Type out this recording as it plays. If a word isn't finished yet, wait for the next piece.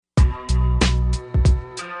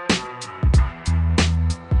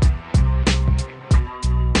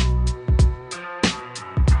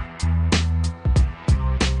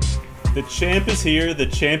champ is here, the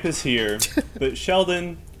champ is here. But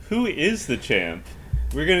Sheldon, who is the champ?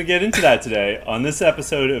 We're going to get into that today on this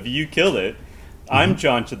episode of You Killed It. I'm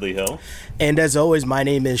John Chidley Hill. And as always, my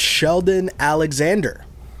name is Sheldon Alexander.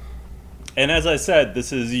 And as I said,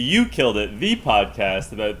 this is You Killed It, the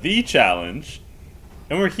podcast about the challenge.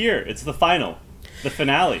 And we're here. It's the final. The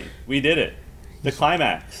finale. We did it. The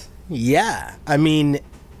climax. Yeah. I mean,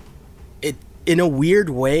 it in a weird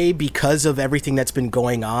way, because of everything that's been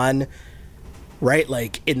going on, right?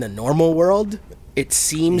 Like, in the normal world, it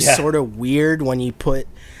seems sort of weird when you put,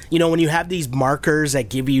 when you have these markers that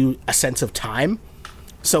give you a sense of time.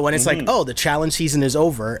 So when it's like, oh, the challenge season is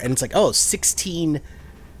over, and it's like, oh, 16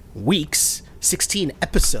 weeks, 16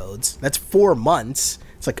 episodes, that's 4 months.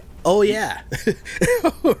 It's like, oh yeah,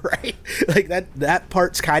 right? Like that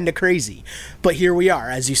part's kind of crazy. But here we are,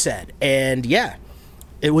 as you said. And yeah,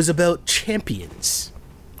 it was about champions,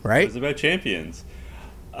 right? It was about champions.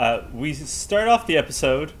 We start off the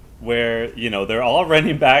episode where, they're all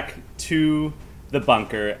running back to the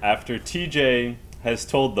bunker after TJ has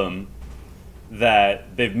told them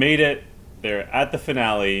that they've made it. They're at the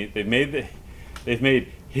finale. They've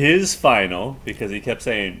made his final, because he kept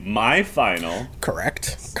saying my final.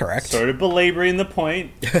 Correct. Sort of belaboring the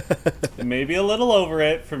point. Maybe a little over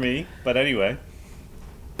it for me, but anyway.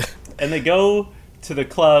 And they go to the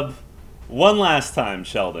club one last time,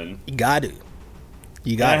 Sheldon. You got to.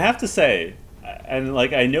 I have to say, and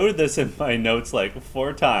I noted this in my notes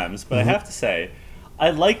 4 times, but I have to say,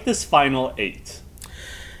 I like this final 8.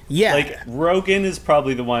 Yeah. Rogan is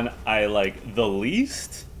probably the one I like the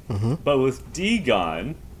least. But with D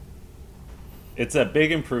gone, it's a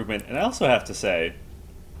big improvement. And I also have to say,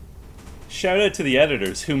 shout out to the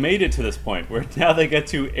editors who made it to this point where now they get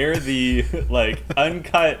to air the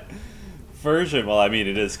uncut version. Well, I mean,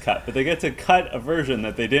 it is cut, but they get to cut a version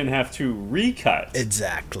that they didn't have to recut.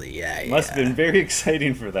 Exactly. Yeah. Must have been very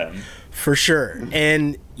exciting for them. For sure.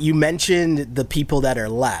 And you mentioned the people that are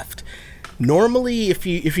left. Normally, if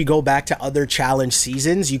you go back to other challenge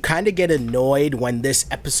seasons, you kind of get annoyed when this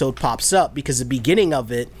episode pops up, because the beginning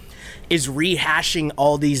of it is rehashing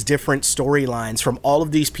all these different storylines from all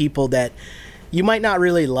of these people that you might not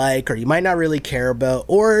really like, or you might not really care about,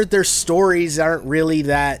 or their stories aren't really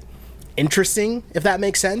that interesting, if that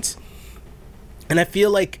makes sense. And I feel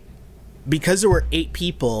like because there were 8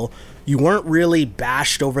 people, you weren't really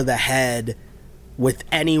bashed over the head with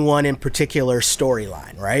anyone in particular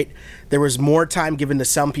storyline, right? There was more time given to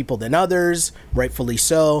some people than others, rightfully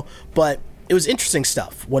so, but it was interesting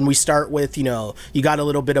stuff. When we start with, you got a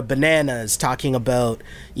little bit of Bananas talking about,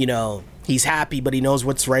 he's happy, but he knows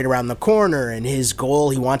what's right around the corner, and his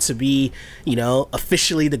goal, he wants to be,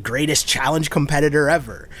 officially the greatest challenge competitor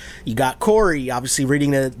ever. You got Corey, obviously,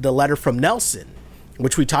 reading the letter from Nelson,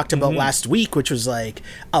 which we talked about last week, which was a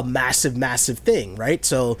massive, massive thing, right?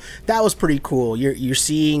 So that was pretty cool. You're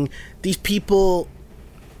seeing these people,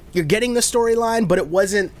 you're getting the storyline, but it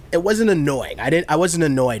wasn't annoying. I wasn't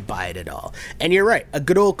annoyed by it at all. And you're right, a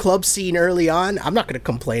good old club scene early on, I'm not going to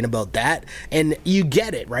complain about that. And you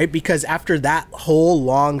get it, right? Because after that whole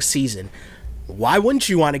long season, why wouldn't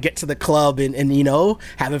you want to get to the club and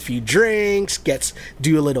have a few drinks,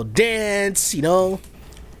 do a little dance,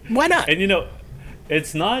 Why not? And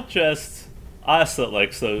it's not just us that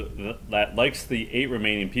likes the 8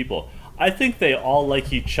 remaining people. I think they all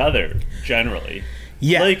like each other generally.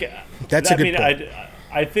 Yeah, that's a good point.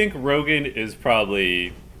 I think Rogan is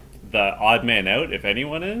probably the odd man out, if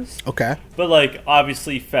anyone is. Okay. But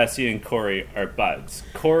obviously Fessy and Corey are buds.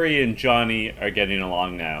 Corey and Johnny are getting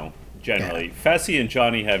along now, generally. Yeah. Fessy and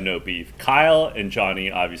Johnny have no beef. Kyle and Johnny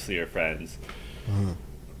obviously are friends.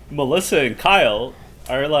 Melissa and Kyle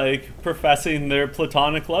are professing their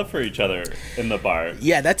platonic love for each other in the bar.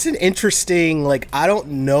 Yeah, that's an interesting, I don't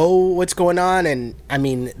know what's going on, and I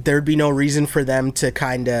mean, there'd be no reason for them to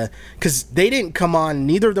because they didn't come on,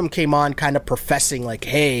 neither of them came on kind of professing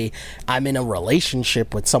hey, I'm in a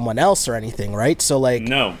relationship with someone else or anything, right? So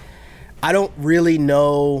no, I don't really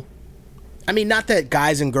know. I mean, not that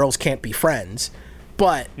guys and girls can't be friends,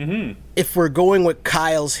 but if we're going with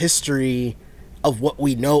Kyle's history of what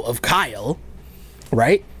we know of Kyle,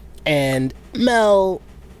 right? And Mel,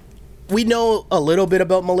 we know a little bit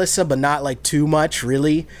about Melissa, but not too much,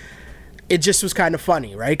 really. It just was kind of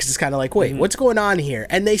funny, right? Because it's kind of wait, what's going on here?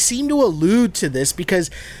 And they seem to allude to this because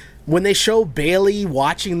when they show Bailey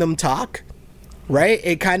watching them talk, right?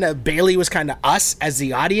 Bailey was kind of us as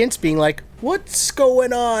the audience being what's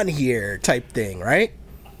going on here type thing, right?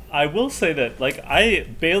 I will say that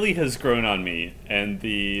Bailey has grown on me, and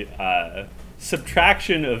the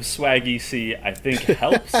subtraction of Swaggy C, I think,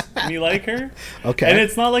 helps me like her. Okay. And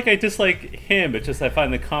it's not like I dislike him, it's just I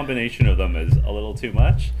find the combination of them is a little too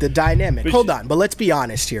much. The dynamic. But Hold on, but let's be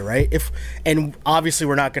honest here, right? And obviously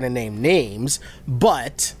we're not going to name names,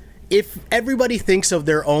 but if everybody thinks of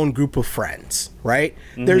their own group of friends, right?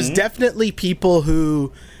 There's definitely people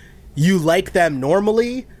who you like them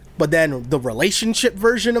normally, but then the relationship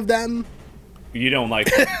version of them, You don't like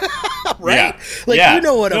them. right? Yeah. Like, Yeah. you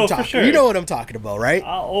know what No, I'm for talking. sure. You know what I'm talking about, right?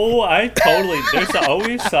 I totally. There's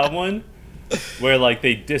always someone where like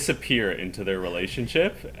they disappear into their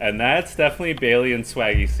relationship, and that's definitely Bailey and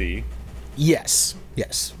Swaggy C. Yes.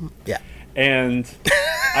 Yeah. And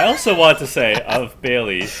I also want to say of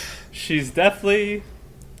Bailey, she's definitely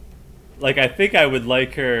like I think I would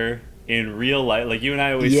like her in real life. Like you and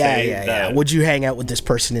I always say that. Would you hang out with this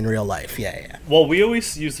person in real life? Yeah. Well, we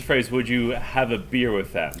always use the phrase, "Would you have a beer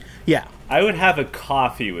with them?" Yeah. I would have a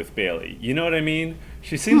coffee with Bailey. You know what I mean?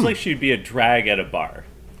 She seems like she'd be a drag at a bar.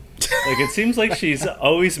 Like, it seems like she's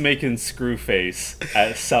always making screw face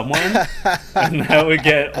at someone, and that would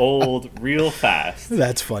get old real fast.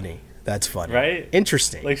 That's funny. Right?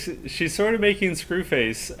 Interesting. Like, she's sort of making screw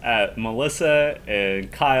face at Melissa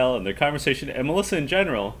and Kyle and their conversation, and Melissa in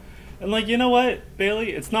general. And, like, you know what,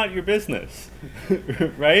 Bailey? It's not your business.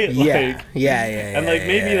 Right? Yeah. Like, Yeah. And, like,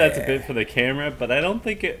 maybe that's a bit for the camera, but I don't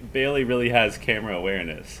think Bailey really has camera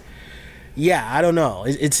awareness. Yeah, I don't know.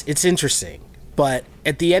 It's interesting. But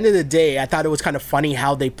at the end of the day, I thought it was kind of funny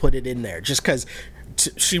how they put it in there. Just because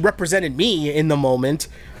she represented me in the moment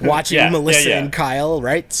watching Melissa and Kyle,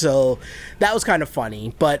 right? So that was kind of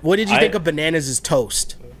funny. But what did you think of Bananas'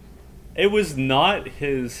 toast? It was not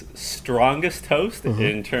his strongest toast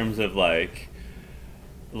in terms of like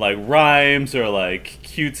rhymes or like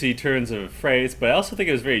cutesy turns of a phrase, but I also think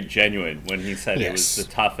it was very genuine when he said it was the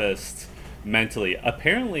toughest mentally.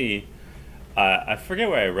 Apparently, I forget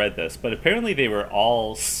where I read this, but apparently they were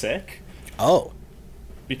all sick. Oh.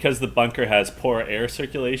 Because the bunker has poor air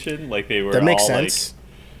circulation, like they were that makes all sense.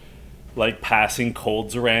 like passing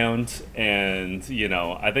colds around, and you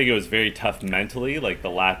know, I think it was very tough mentally, like the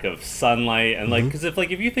lack of sunlight, and like because if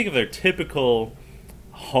you think of their typical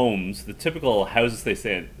homes, the typical houses they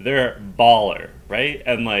stay in, they're baller, right?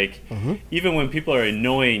 And like even when people are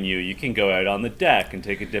annoying you, you can go out on the deck and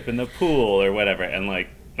take a dip in the pool or whatever, and like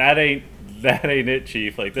that ain't it,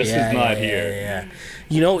 Chief. Like this is not here. Yeah.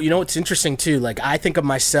 You know it's interesting too. Like I think of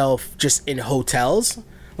myself just in hotels.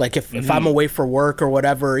 Like if I'm away for work or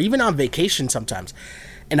whatever, even on vacation sometimes,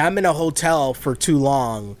 and I'm in a hotel for too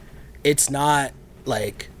long, it's not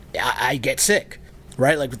like I get sick,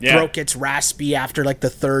 right? Like throat gets raspy after like the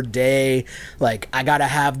third day. Like I gotta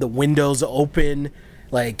have the windows open.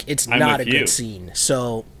 Like it's not a good scene.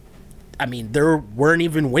 So I mean, there weren't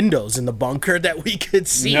even windows in the bunker that we could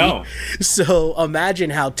see. No. So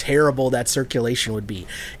imagine how terrible that circulation would be.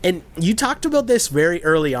 And you talked about this very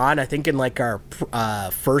early on, I think in like our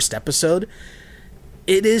first episode.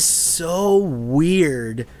 It is so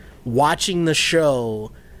weird watching the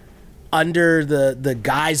show under the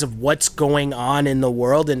guise of what's going on in the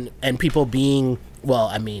world and people being, well,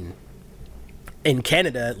 I mean, in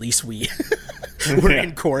Canada, at least we're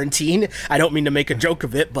in quarantine. I don't mean to make a joke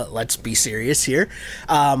of it, but let's be serious here.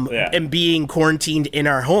 And being quarantined in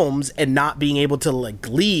our homes and not being able to like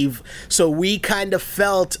leave. So we kind of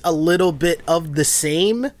felt a little bit of the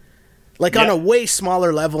same, like on a way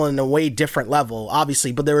smaller level and a way different level,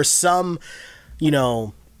 obviously. But there was some, there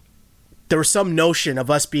was some notion of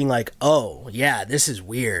us being like, oh yeah, this is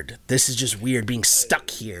weird. This is just weird being stuck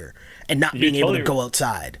here and not being able to go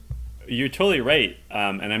outside. You're totally right,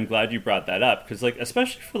 and I'm glad you brought that up, because, like,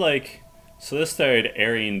 especially for, like, so this started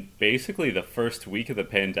airing basically the first week of the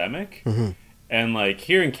pandemic, and, like,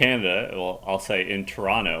 here in Canada, well, I'll say in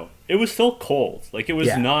Toronto, it was still cold. Like, it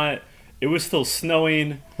was not, it was still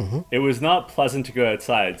snowing, it was not pleasant to go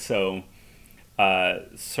outside, so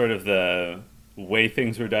sort of the way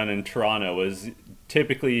things were done in Toronto was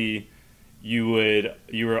typically you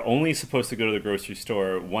were only supposed to go to the grocery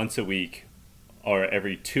store once a week, or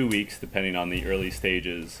every 2 weeks, depending on the early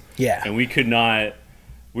stages. Yeah. And we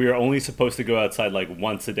were only supposed to go outside like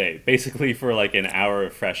once a day, basically for like an hour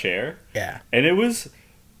of fresh air. Yeah. And it was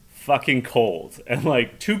fucking cold and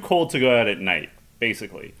like too cold to go out at night,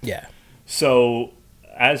 basically. Yeah. So,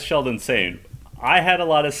 as Sheldon's saying, I had a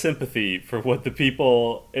lot of sympathy for what the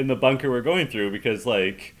people in the bunker were going through, because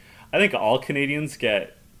like, I think all Canadians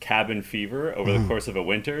get cabin fever over the course of a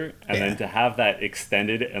winter, and then to have that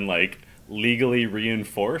extended and like legally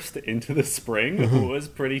reinforced into the spring was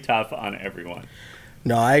pretty tough on everyone.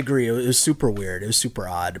 No, I agree. It was super weird. It was super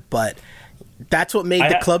odd, but that's what made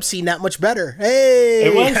the club scene that much better. Hey,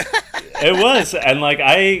 it was. It was, and like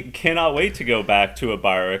I cannot wait to go back to a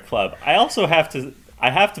bar or a club. I also have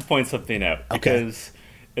to point something out because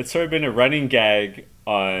it's sort of been a running gag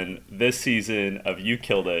on this season of You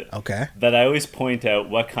Killed It. Okay. That I always point out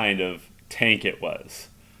what kind of tank it was.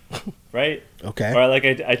 Right? Okay. Or like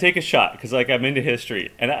I take a shot because like I'm into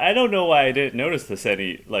history, and I don't know why I didn't notice this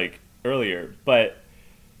any like earlier, but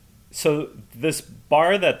so this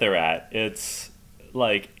bar that they're at, it's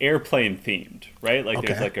like airplane themed, right? Like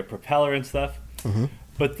there's like a propeller and stuff. Mm-hmm.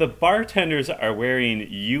 But the bartenders are wearing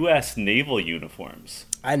U.S. naval uniforms.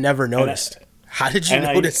 I never noticed. How did you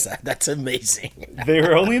notice that? That's amazing. They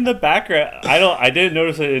were only in the background. I didn't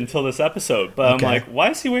notice it until this episode. But I'm like,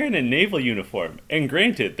 why is he wearing a naval uniform? And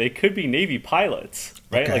granted, they could be Navy pilots,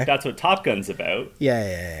 right? Like that's what Top Gun's about.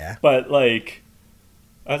 Yeah. But like,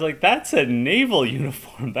 I was like, that's a naval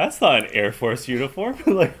uniform. That's not an Air Force uniform.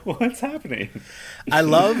 Like, what's happening? I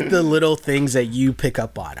love the little things that you pick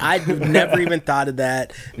up on. I never even thought of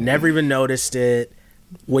that. Never even noticed it.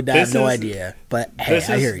 Would have no idea, but hey, I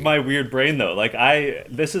hear you. This is my weird brain though. Like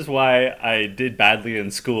this is why I did badly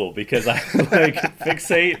in school because I like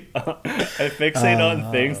fixate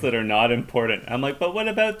on things that are not important. I'm like, but what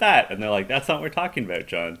about that? And they're like, that's not what we're talking about,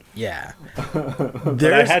 John. Yeah, but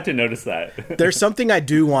I had to notice that. There's something I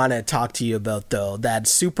do want to talk to you about though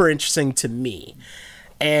that's super interesting to me,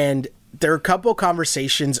 and there are a couple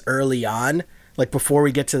conversations early on, like before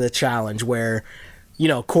we get to the challenge, where. You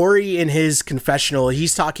know, Corey in his confessional,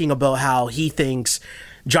 he's talking about how he thinks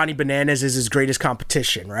Johnny Bananas is his greatest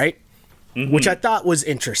competition, right? Mm-hmm. Which I thought was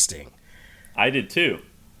interesting. I did too.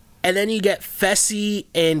 And then you get Fessy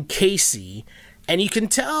and Casey, and you can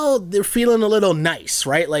tell they're feeling a little nice,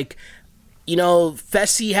 right? Like, you know,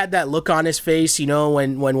 Fessy had that look on his face, you know,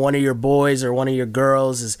 when one of your boys or one of your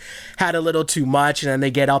girls has had a little too much, and then they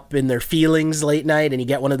get up in their feelings late night, and you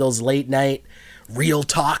get one of those late night real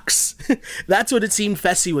talks. That's what it seemed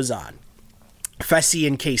Fessy was on. Fessy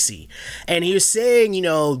and Casey. And he was saying, you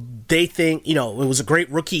know, they think, you know, it was a great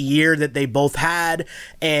rookie year that they both had.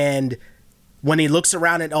 And when he looks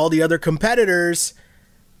around at all the other competitors,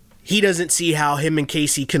 he doesn't see how him and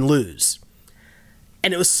Casey can lose.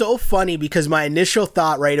 And it was so funny because my initial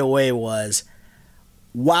thought right away was,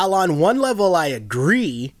 while on one level I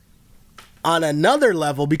agree, on another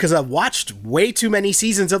level, because I've watched way too many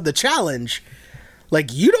seasons of The Challenge,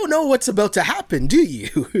 like, you don't know what's about to happen, do you?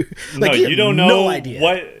 Like, no, you don't know no idea.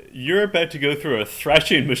 What you're about to go through a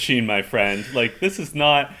threshing machine, my friend. Like, this is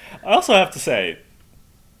not. I also have to say,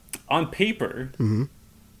 on paper,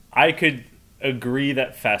 I could agree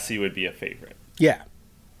that Fessy would be a favorite. Yeah.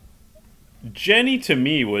 Jenny, to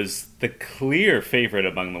me, was the clear favorite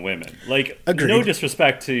among the women. Like, Agreed. No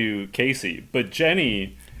disrespect to Casey, but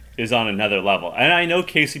Jenny is on another level. And I know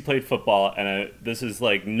Casey played football, and this is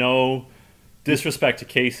like no disrespect to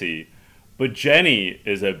Casey, but Jenny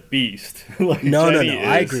is a beast. Like, no.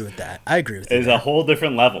 I agree with that. Is a whole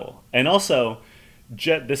different level. And also,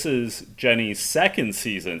 this is Jenny's second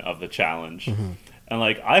season of the challenge. Mm-hmm. And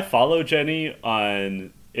like, I follow Jenny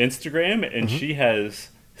on Instagram, and she has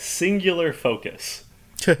singular focus.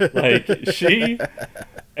 Like, she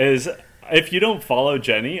is. If you don't follow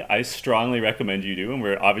Jenny, I strongly recommend you do. And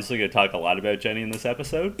we're obviously going to talk a lot about Jenny in this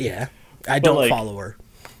episode. Yeah, I don't follow her.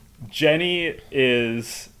 Jenny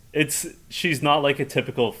is. She's not like a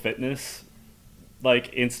typical fitness,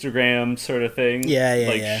 like Instagram sort of thing.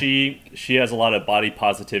 Yeah. She has a lot of body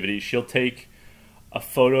positivity. She'll take a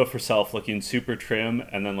photo of herself looking super trim,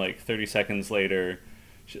 and then like 30 seconds later,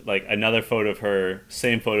 like another photo of her,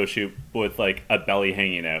 same photo shoot with like a belly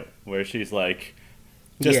hanging out, where she's like,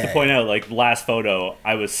 just to point out, like last photo,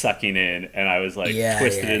 I was sucking in and I was like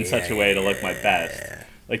twisted in such a way to look my best.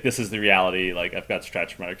 Like, this is the reality. Like, I've got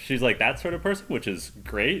stretch marks. She's like that sort of person, which is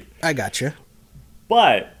great. I gotcha.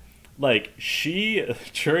 But like, she's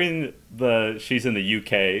in the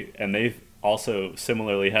UK, and they've also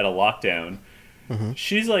similarly had a lockdown. Mm-hmm.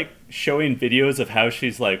 She's like showing videos of how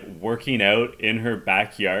she's like working out in her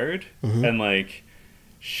backyard, and like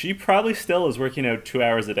she probably still is working out 2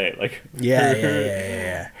 hours a day. Like,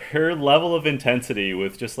 her level of intensity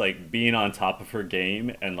with just like being on top of her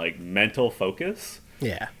game and like mental focus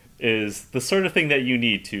is the sort of thing that you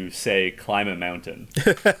need to, say, climb a mountain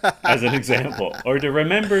as an example, or to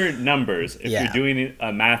remember numbers if you're doing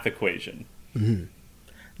a math equation. Mm-hmm.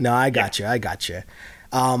 No, I got you.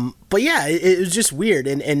 But yeah, it was just weird.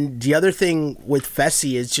 And the other thing with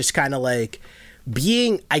Fessy is just kind of like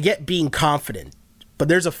being confident, but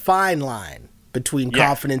there's a fine line between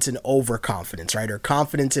confidence and overconfidence, right? Or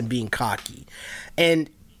confidence and being cocky. And,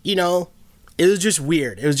 you know, It was just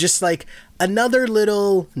weird. It was just like another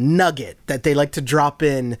little nugget that they like to drop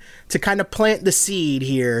in to kind of plant the seed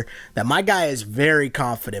here that my guy is very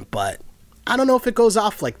confident, but I don't know if it goes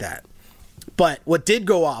off like that. But what did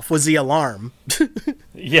go off was the alarm.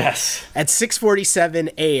 Yes. At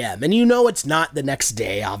 6:47 a.m. And you know it's not the next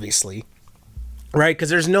day, obviously. Right? Because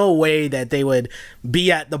there's no way that they would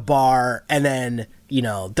be at the bar and then, you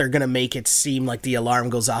know, they're going to make it seem like the alarm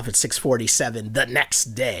goes off at 6:47 the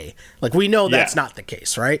next day. Like, we know that's not the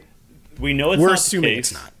case, right? We know it's We're not assuming the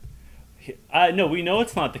case. It's not. No, we know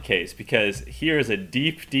it's not the case because here is a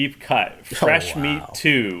deep, deep cut. Fresh Meat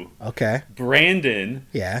 2. Okay. Brandon.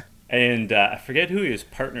 Yeah. And I forget who he was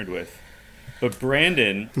partnered with. But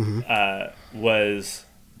Brandon was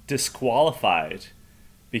disqualified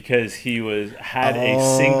because he had a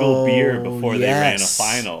single beer before they ran a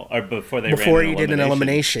final, or before he did an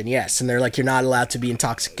elimination. Yes, and they're like, you're not allowed to be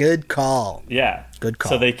intoxicated. Good call. Yeah, good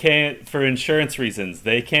call. So they can't, for insurance reasons,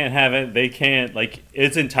 they can't have it. They can't, like,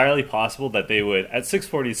 it's entirely possible that they would at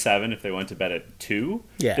 6:47 if they went to bed at 2.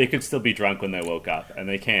 Yeah, they could still be drunk when they woke up, and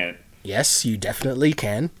they can't. Yes, you definitely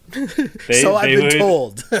can. So I've been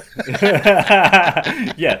told.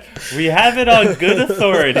 Yeah, we have it on good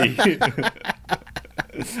authority.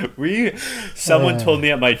 Someone told me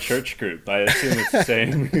at my church group. I assume it's the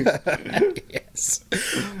same. Yes.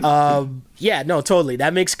 Yeah, no, totally.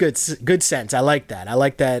 That makes good sense. I like that. I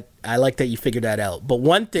like that you figured that out. But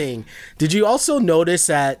one thing, did you also notice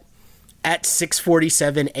that at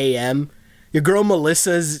 6:47 a.m., your girl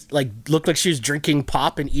Melissa's looked like she was drinking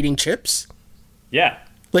pop and eating chips? Yeah.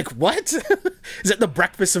 Like, what? Is that the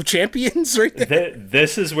breakfast of champions right there?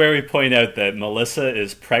 This is where we point out that Melissa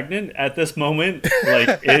is pregnant at this moment,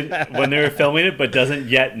 when they were filming it, but doesn't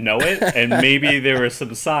yet know it, and maybe there were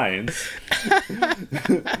some signs.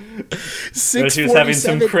 So she was having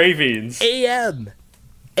some cravings. A.M.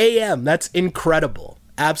 That's incredible.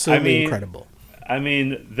 Absolutely incredible. I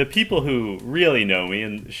mean, the people who really know me,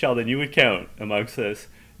 and Sheldon, you would count amongst this,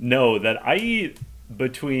 know that I eat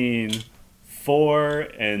between 4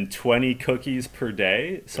 and 20 cookies per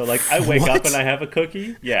day. So, I wake up and I have a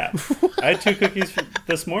cookie. Yeah. I had 2 cookies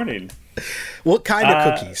this morning. What kind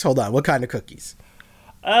of cookies? Hold on. What kind of cookies?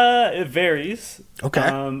 It varies.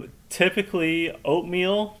 Okay. Typically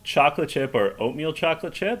oatmeal chocolate chip or oatmeal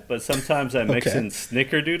chocolate chip, but sometimes I mix in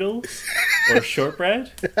snickerdoodles or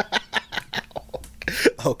shortbread.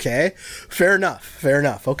 Okay. Fair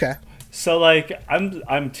enough. Okay. So,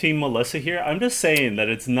 I'm Team Melissa here. I'm just saying that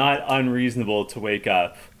it's not unreasonable to wake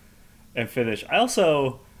up and finish. I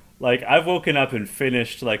also, I've woken up and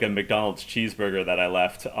finished, a McDonald's cheeseburger that I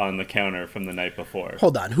left on the counter from the night before.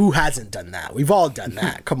 Hold on. Who hasn't done that? We've all done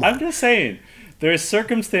that. Come on. I'm just saying, there's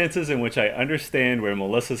circumstances in which I understand where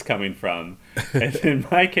Melissa's coming from. And in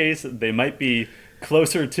my case, they might be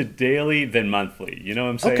closer to daily than monthly. You know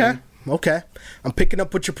what I'm saying? Okay. I'm picking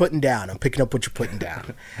up what you're putting down.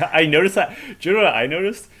 I noticed that. Do you know what I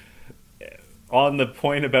noticed? On the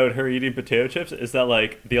point about her eating potato chips is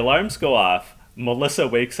that, the alarms go off, Melissa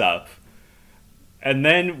wakes up, and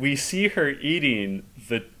then we see her eating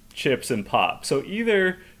the chips and pop. So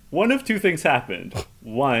either one of two things happened.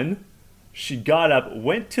 One, she got up,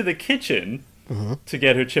 went to the kitchen to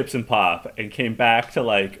get her chips and pop, and came back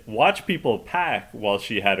to, watch people pack while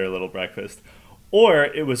she had her little breakfast. Or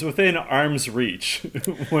it was within arm's reach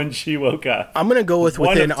when she woke up. I'm going to go with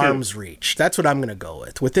within arm's reach. That's what I'm going to go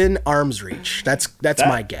with. Within arm's reach. That's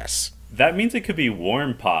my guess. That means it could be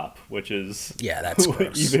warm pop, which is that's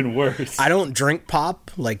gross. Even worse. I don't drink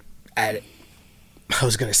pop I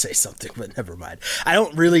was going to say something, but never mind. I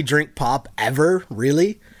don't really drink pop ever,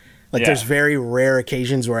 really. There's very rare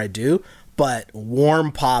occasions where I do, but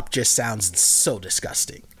warm pop just sounds so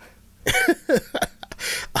disgusting.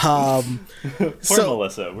 Poor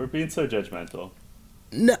Melissa. We're being so judgmental.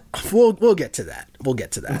 No, we'll get to that.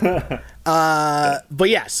 But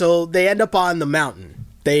yeah, so they end up on the mountain.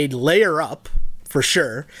 They layer up for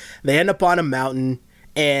sure. They end up on a mountain,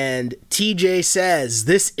 and TJ says,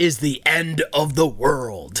 "This is the end of the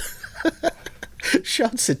world."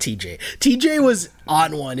 Shouts to TJ. TJ was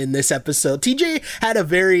on one in this episode. TJ had a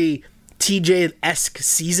very TJ-esque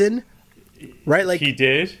season, right? He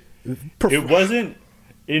did. It wasn't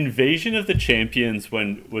Invasion of the Champions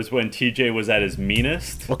when TJ was at his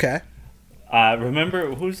meanest. Okay.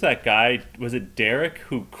 Remember, who's that guy? Was it Derek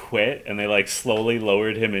who quit and they slowly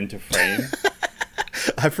lowered him into frame?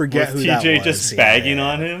 I forget who that was. TJ just bagging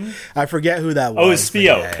on him? I forget who that was. Oh, it was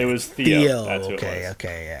Theo. It was Theo. That's who okay, it was.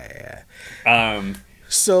 Okay, yeah.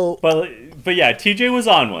 So, but yeah, TJ was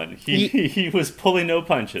on one. He was pulling no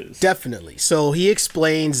punches. Definitely. So he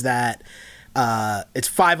explains that It's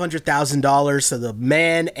 $500,000 to the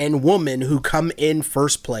man and woman who come in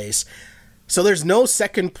first place. So there's no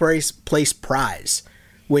second place prize,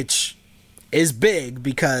 which is big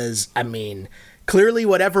because, I mean, clearly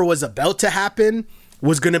whatever was about to happen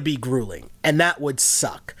was going to be grueling, and that would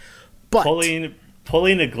suck. But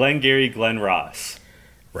pulling a Glengarry Glen Ross.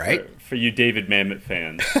 Right? For you David Mamet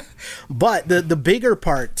fans. But the bigger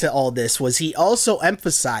part to all this was he also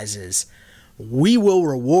emphasizes, we will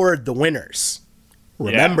reward the winners.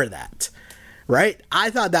 Remember that. Right? I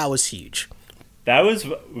thought that was huge. That was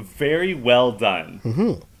very well done.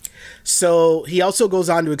 Mm-hmm. So he also goes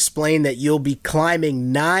on to explain that you'll be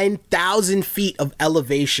climbing 9,000 feet of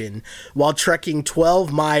elevation while trekking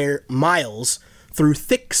 12 miles through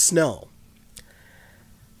thick snow.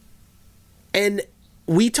 And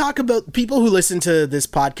we talk about, people who listen to this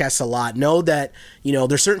podcast a lot know that, you know,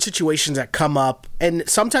 there's certain situations that come up, and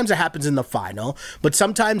sometimes it happens in the final, but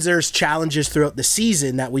sometimes there's challenges throughout the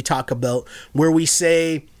season that we talk about where we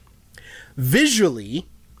say, visually,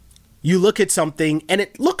 you look at something and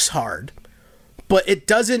it looks hard, but it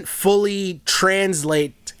doesn't fully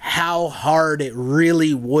translate how hard it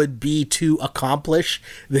really would be to accomplish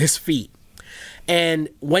this feat. And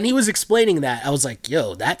when he was explaining that, I was like,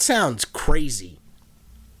 yo, that sounds crazy.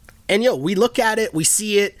 And we look at it, we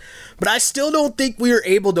see it, but I still don't think we were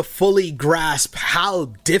able to fully grasp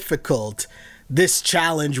how difficult this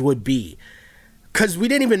challenge would be. Because we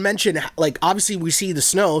didn't even mention, like, obviously we see the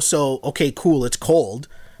snow, so, okay, cool, it's cold.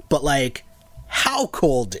 But, like, how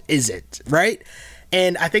cold is it, right?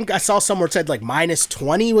 And I think I saw somewhere it said, like, minus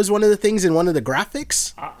 20 was one of the things in one of the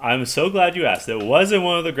graphics. I'm so glad you asked. It was in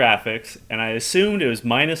one of the graphics, and I assumed it was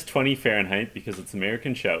minus 20 Fahrenheit because it's an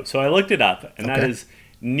American show. So I looked it up, and that is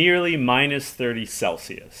nearly minus 30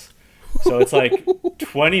 Celsius. So it's like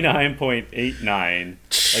 29.89,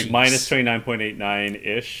 like minus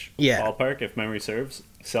 29.89-ish ballpark, if memory serves,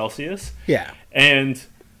 Celsius. Yeah. And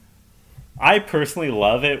I personally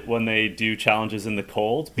love it when they do challenges in the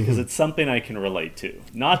cold because it's something I can relate to.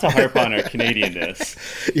 Not to harp on our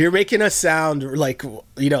Canadianness. You're making us sound like,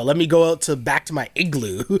 you know, let me go back to my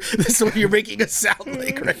igloo. This is what you're making us sound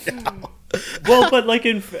like right now. Well, but like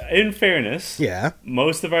in fairness,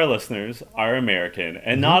 most of our listeners are American,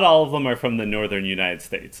 and not all of them are from the northern United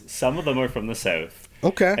States. Some of them are from the south.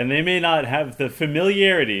 Okay. And they may not have the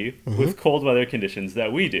familiarity with cold weather conditions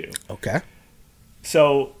that we do. Okay.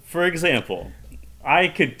 So, for example, I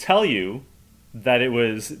could tell you that it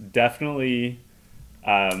was definitely,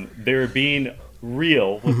 they were being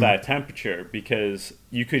real with that temperature because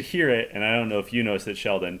you could hear it, and I don't know if you noticed it,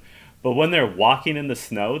 Sheldon, but when they're walking in the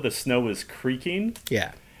snow is creaking.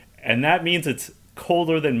 Yeah. And that means it's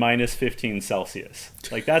colder than minus 15 Celsius.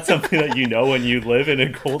 Like, that's something that you know when you live in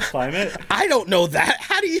a cold climate. I don't know that.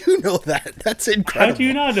 How do you know that? That's incredible. How do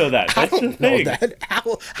you not know that? That's I don't the thing. know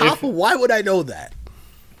that. Why would I know that?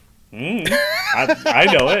 I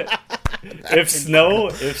know it. If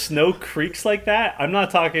snow creaks like that, I'm not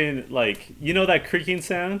talking like, you know that creaking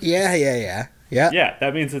sound? Yeah. Yeah,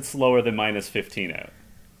 that means it's lower than minus 15 out.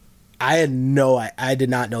 I did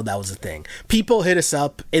not know that was a thing. People hit us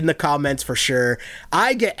up in the comments for sure.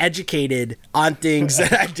 I get educated on things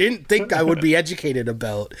that I didn't think I would be educated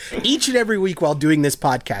about each and every week while doing this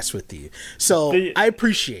podcast with you. So I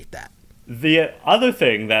appreciate that. The other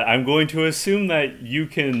thing that I'm going to assume that you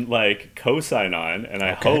can like co-sign on, and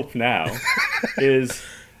I hope now, is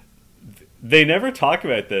they never talk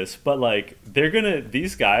about this, but like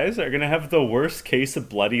these guys are gonna have the worst case of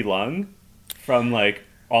bloody lung from like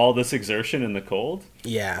all this exertion in the cold.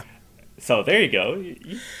 Yeah. So there you go.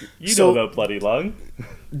 You know about bloody lung.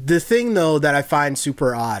 The thing though that I find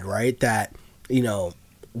super odd, right, that, you know,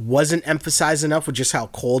 wasn't emphasized enough with just how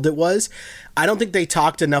cold it was. I don't think they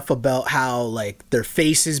talked enough about how like their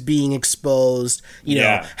faces being exposed, you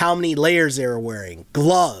know, how many layers they were wearing,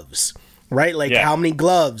 gloves, right? Like how many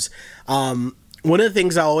gloves. One of the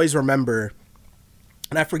things I always remember,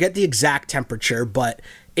 and I forget the exact temperature, but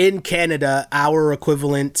in Canada, our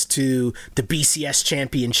equivalent to the BCS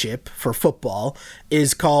championship for football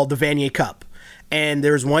is called the Vanier Cup. And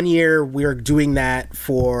there was one year we were doing that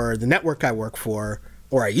for the network I work for,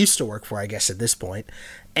 or I used to work for, I guess, at this point.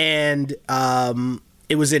 And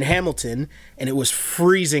it was in Hamilton, and it was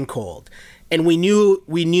freezing cold. And we knew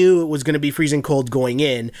it was going to be freezing cold going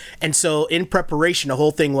in. And so in preparation, the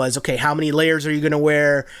whole thing was, okay, how many layers are you going to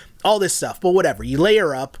wear? All this stuff. But whatever, you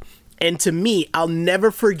layer up. And to me, I'll never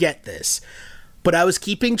forget this, but I was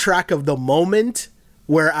keeping track of the moment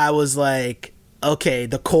where I was like, okay,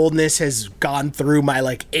 the coldness has gone through my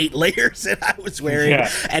like 8 layers that I was wearing,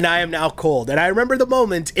 and I am now cold. And I remember the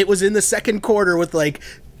moment, it was in the second quarter with like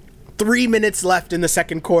 3 minutes left in the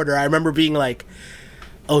second quarter, I remember being like,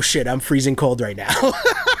 oh shit, I'm freezing cold right now.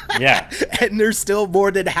 Yeah. And there's still more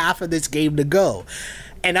than half of this game to go.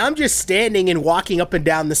 And I'm just standing and walking up and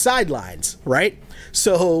down the sidelines, right?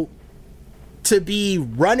 So to be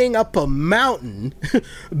running up a mountain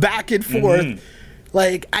back and forth,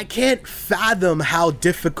 like, I can't fathom how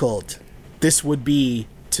difficult this would be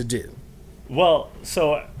to do. Well,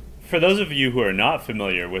 so for those of you who are not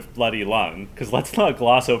familiar with Bloody Lung, because let's not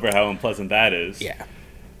gloss over how unpleasant that is. Yeah.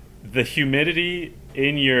 The humidity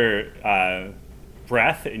in your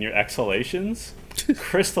breath, in your exhalations,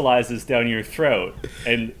 crystallizes down your throat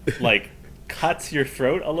and, like, cuts your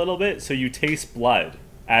throat a little bit, so you taste blood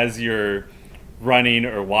as you're running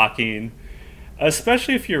or walking,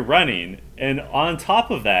 especially if you're running. And on top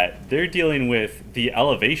of that, they're dealing with the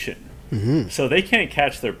elevation. So they can't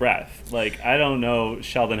catch their breath. Like, I don't know,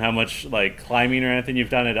 Sheldon, how much, like, climbing or anything you've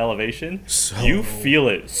done at elevation. You feel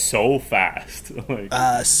it so fast. Like,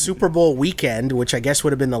 Super Bowl weekend, which I guess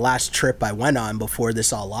would have been the last trip I went on before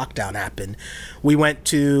this all lockdown happened. We went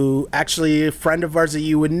to, actually, a friend of ours that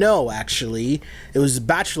you would know, actually. It was a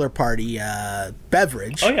bachelor party,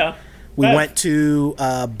 Beverage. oh, yeah. We Bev. went to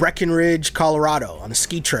Breckenridge, Colorado on a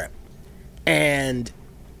ski trip. And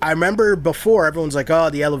I remember before, everyone's like, oh,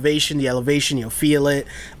 the elevation, you'll feel it.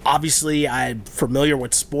 Obviously, I'm familiar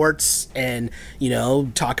with sports and, you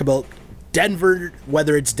know, talk about Denver,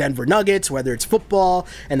 whether it's Denver Nuggets, whether it's football,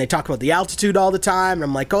 and they talk about the altitude all the time. And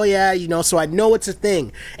I'm like, oh, yeah, you know, so I know it's a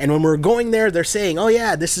thing. And when we're going there, they're saying, oh,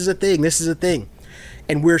 yeah, this is a thing, this is a thing.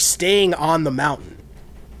 And we're staying on the mountain.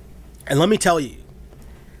 And let me tell you,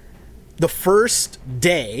 the first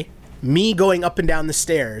day, me going up and down the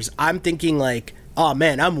stairs, I'm thinking like, oh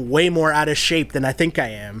man, I'm way more out of shape than I think I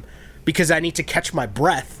am because I need to catch my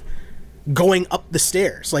breath going up the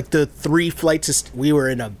stairs. Like the 3 flights of we were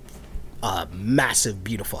in a massive,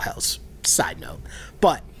 beautiful house, side note.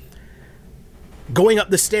 But going up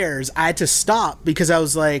the stairs, I had to stop because I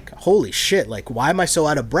was like, holy shit, like, why am I so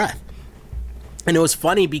out of breath? And it was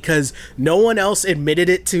funny because no one else admitted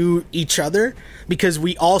it to each other because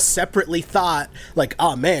we all separately thought like,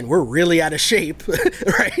 oh man, we're really out of shape,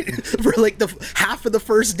 right? For like the half of the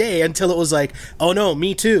first day until it was like, oh no,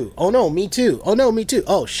 me too. Oh no, me too. Oh no, me too.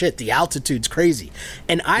 Oh shit, the altitude's crazy.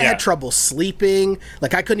 And I had trouble sleeping.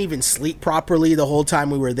 Like I couldn't even sleep properly the whole time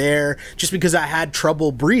we were there just because I had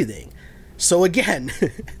trouble breathing. So again,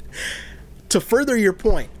 to further your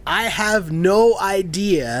point, I have no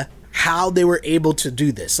idea how they were able to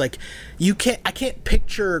do this. Like I can't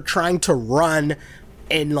picture trying to run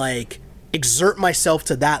and like exert myself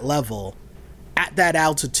to that level at that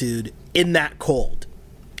altitude in that cold.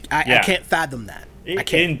 I can't fathom that. I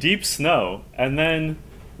can't. In deep snow. And then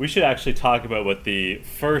we should actually talk about what the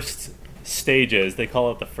first stage is. They call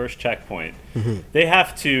it the first checkpoint. They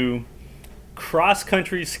have to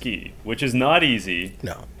cross-country ski, which is not easy.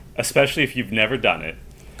 No. Especially if you've never done it.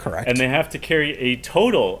 Correct. And they have to carry a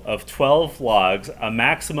total of 12 logs, a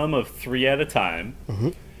maximum of 3 at a time.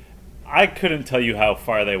 I couldn't tell you how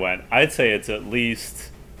far they went. I'd say it's at least,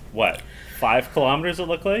 5 kilometers it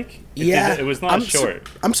looked like? It was not short.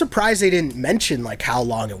 I'm surprised they didn't mention like how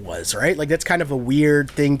long it was, right? Like that's kind of a weird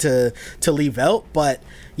thing to leave out. But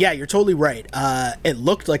yeah, you're totally right. It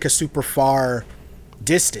looked like a super far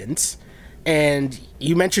distance. And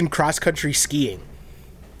you mentioned cross-country skiing.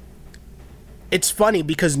 It's funny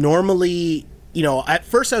because normally, you know, at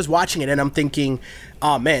first I was watching it and I'm thinking,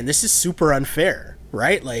 oh man, this is super unfair,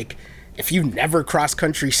 right? Like, if you never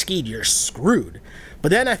cross-country skied, you're screwed. But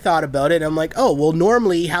then I thought about it and I'm like, oh, well,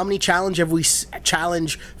 normally how many challenge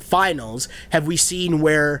finals have we seen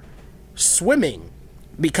where swimming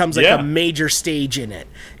becomes like a major stage in it?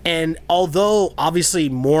 And although obviously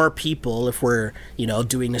more people, if we're, you know,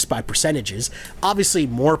 doing this by percentages, obviously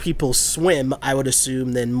more people swim, I would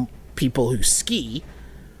assume, than people who ski,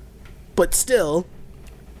 but still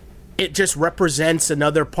it just represents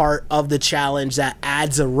another part of the challenge that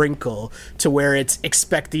adds a wrinkle to where it's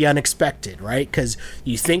expect the unexpected, right? Because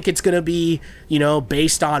you think it's going to be, you know,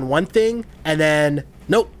 based on one thing and then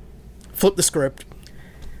nope, flip the script.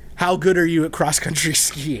 How good are you at cross-country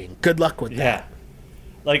skiing? Good luck with that.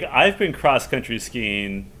 Like I've been cross-country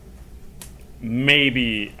skiing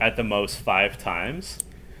maybe at the most 5 times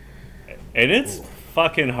and it's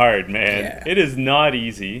fucking hard, man. It is not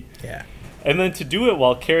easy. And then to do it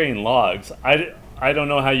while carrying logs, I don't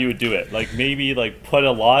know how you would do it. Like maybe like put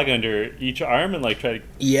a log under each arm and like try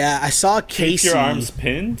to I saw Casey keep your arms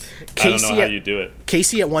pinned. I don't know how you do it.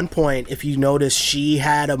 Casey at one point, if you notice, she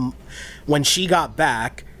had when she got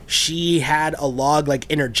back, she had a log like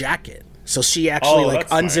in her jacket. So she actually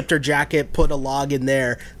unzipped her jacket, put a log in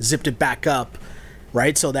there, zipped it back up.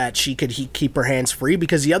 right? So that she could keep her hands free.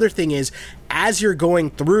 Because the other thing is, as you're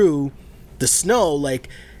going through the snow, like,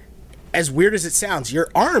 as weird as it sounds, your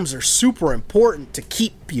arms are super important to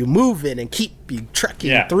keep you moving and keep you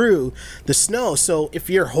trekking through the snow. So if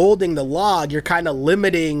you're holding the log, you're kind of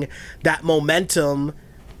limiting that momentum,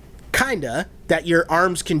 that your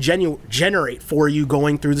arms can generate for you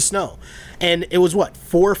going through the snow. And it was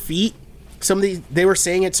 4 feet? They were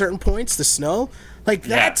saying at certain points, the snow. Like,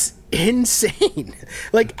 that's insane.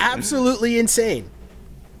 Like, absolutely insane.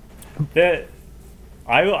 I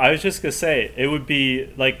was just going to say, it would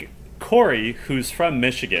be like Corey, who's from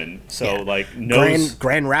Michigan, like knows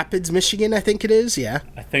Grand Rapids, Michigan, I think it is. Yeah,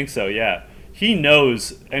 I think so. Yeah, he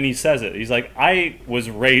knows, and he says it. He's like, I was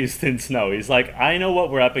raised in snow. He's like, I know what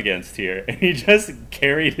we're up against here, and he just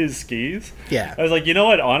carried his skis. Yeah, I was like, you know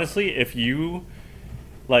what? Honestly, if you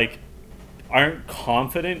like aren't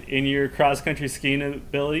confident in your cross country skiing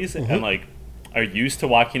abilities and like are used to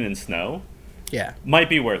walking in snow. Yeah. Might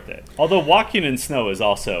be worth it. Although walking in snow is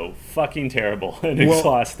also fucking terrible and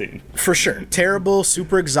exhausting. For sure. Terrible,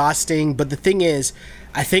 super exhausting. But the thing is,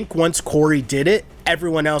 I think once Corey did it,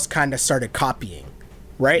 everyone else kind of started copying,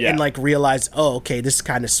 right? Yeah. And like realized, oh, okay, this is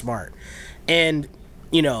kind of smart. And,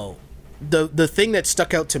 you know, the thing that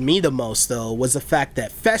stuck out to me the most, though, was the fact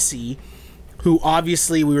that Fessy, who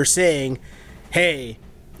obviously we were saying, hey,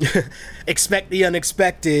 expect the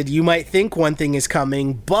unexpected. You might think one thing is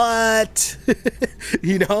coming, but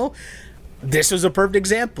you know, this was a perfect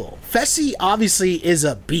example. Fessy obviously is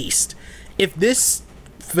a beast. If this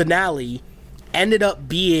finale ended up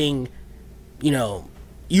being, you know,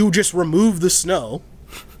 you just remove the snow,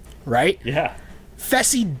 right? Yeah.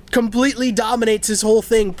 Fessy completely dominates this whole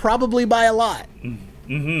thing, probably by a lot.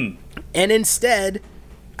 Mm-hmm. And instead,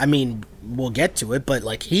 I mean, we'll get to it, but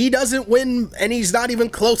like, he doesn't win, and he's not even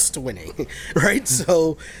close to winning, right?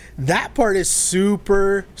 So that part is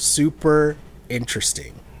super, super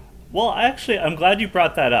interesting. Well, actually, I'm glad you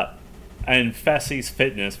brought that up, and Fessy's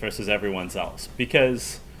fitness versus everyone else,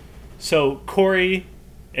 because so Corey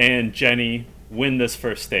and Jenny win this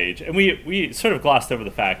first stage, and we sort of glossed over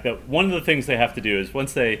the fact that one of the things they have to do is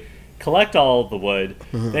once they collect all the wood,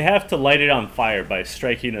 they have to light it on fire by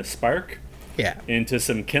striking a spark into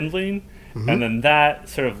some kindling, and then that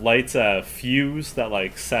sort of lights a fuse that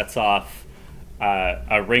like sets off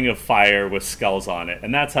a ring of fire with skulls on it,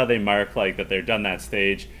 and that's how they mark like that they're done that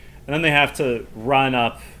stage. And then they have to run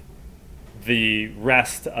up the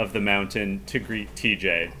rest of the mountain to greet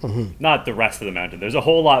TJ. Not the rest of the mountain. There's a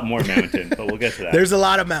whole lot more mountain, but we'll get to that. There's a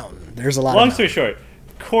lot of mountain. Long story short,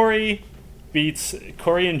 Corey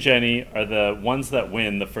and Jenny are the ones that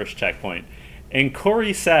win the first checkpoint. And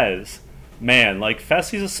Corey says, man, like,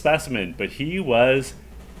 Fessy's a specimen, but he was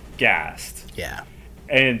gassed. Yeah.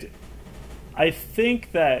 And I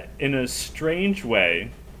think that in a strange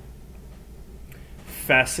way,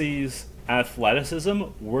 Fessy's athleticism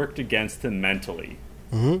worked against him mentally.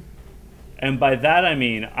 And by that I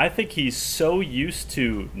mean, I think he's so used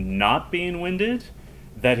to not being winded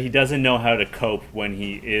that he doesn't know how to cope when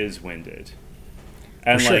he is winded.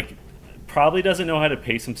 And like, probably doesn't know how to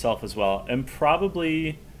pace himself as well. And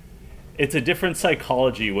probably it's a different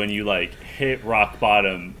psychology when you like hit rock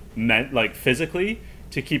bottom like physically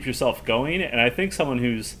to keep yourself going. And I think someone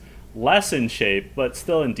who's less in shape but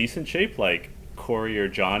still in decent shape, like Corey or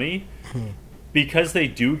Johnny, because they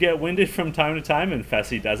do get winded from time to time and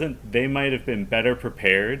Fessy doesn't, they might have been better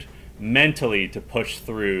prepared mentally to push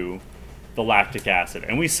through the lactic acid.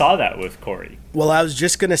 And we saw that with Corey. Well, I was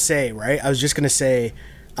just going to say,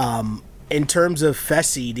 in terms of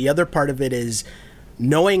Fessy, the other part of it is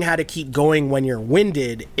knowing how to keep going when you're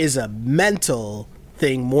winded is a mental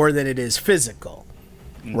thing more than it is physical.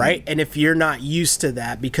 Right? And if you're not used to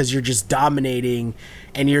that because you're just dominating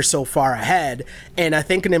and you're so far ahead, and I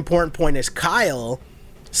think an important point is Kyle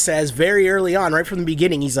says very early on, right from the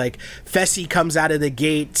beginning, he's like, Fessy comes out of the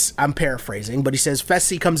gates, I'm paraphrasing, but he says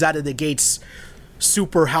Fessy comes out of the gates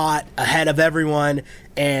super hot, ahead of everyone,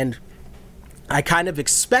 and I kind of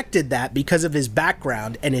expected that because of his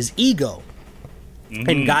background and his ego.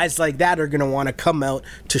 And guys like that are going to want to come out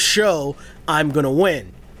to show I'm going to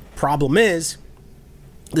win. Problem is,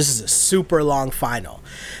 this is a super long final.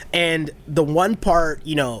 And the one part,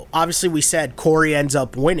 you know, obviously we said Corey ends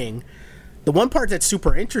up winning. The one part that's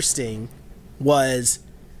super interesting was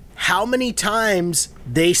how many times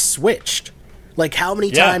they switched. Like how many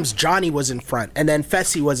times Johnny was in front and then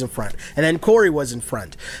Fessy was in front and then Corey was in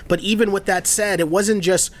front. But even with that said, it wasn't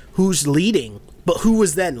just who's leading, but who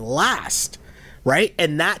was then last, right?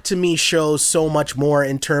 And that to me shows so much more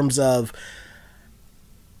in terms of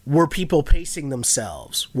Were people pacing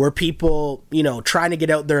themselves? Were people, trying to get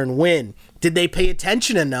out there and win? Did they pay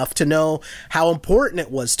attention enough to know how important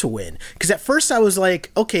it was to win? Because at first I was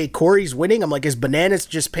like, okay, Corey's winning. I'm like, is Bananas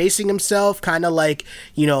just pacing himself? Kind of like,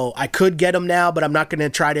 I could get him now, but I'm not going to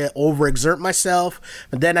try to overexert myself.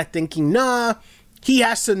 But then I'm thinking, nah, he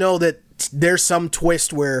has to know that there's some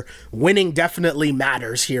twist where winning definitely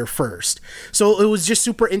matters here first. So it was just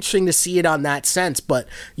super interesting to see it on that sense. But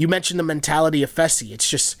you mentioned the mentality of Fessy. It's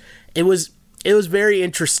just, it was very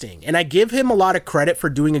interesting. And I give him a lot of credit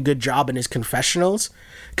for doing a good job in his confessionals.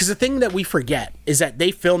 Because the thing that we forget is that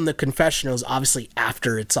they filmed the confessionals obviously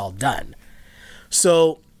after it's all done.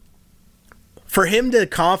 So for him to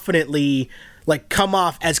confidently come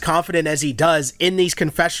off as confident as he does in these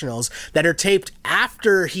confessionals that are taped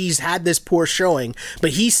after he's had this poor showing,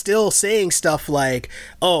 but he's still saying stuff like,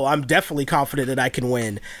 oh, I'm definitely confident that I can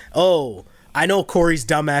win. Oh, I know Corey's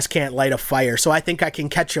dumbass can't light a fire, so I think I can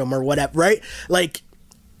catch him or whatever, right? Like,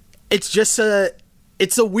 it's just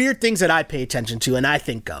it's the weird things that I pay attention to and I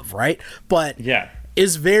think of, right? But yeah,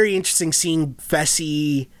 it's very interesting seeing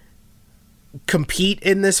Fessy compete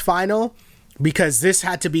in this final, because this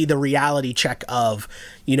had to be the reality check of,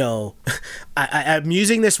 I'm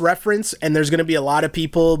using this reference, and there's going to be a lot of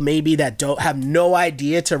people maybe that don't have no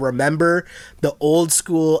idea to remember the old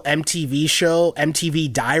school MTV show,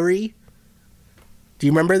 MTV Diary. Do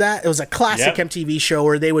you remember that? It was a classic MTV show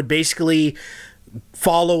where they would basically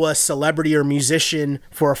follow a celebrity or musician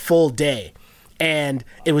for a full day. And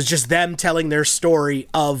it was just them telling their story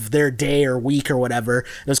of their day or week or whatever.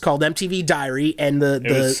 It was called MTV Diary, and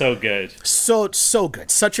it was so good. So good.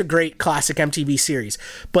 Such a great classic MTV series.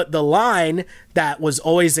 But the line that was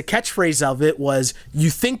always the catchphrase of it was, you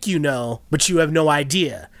think you know, but you have no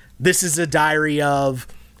idea. This is a diary of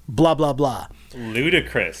blah, blah, blah.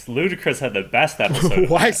 Ludacris had the best episode.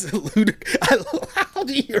 Why is it Ludacris? How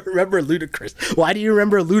do you remember Ludacris? Why do you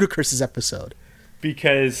remember Ludacris's episode?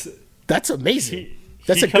 Because that's amazing.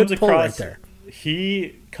 That's a good pull right there.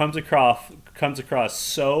 He comes across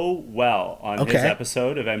so well on his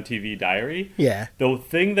episode of MTV Diary. Yeah. The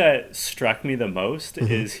thing that struck me the most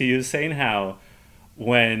is he was saying how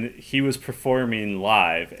when he was performing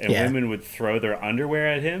live and women would throw their underwear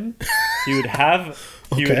at him, he would have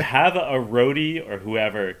a roadie or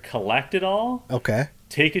whoever collect it all,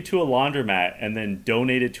 take it to a laundromat, and then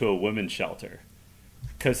donate it to a women's shelter.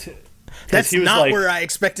 Because that's not where I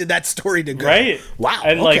expected that story to go. Right? Wow.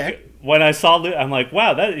 And when I saw I'm like,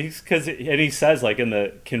 wow, and he says in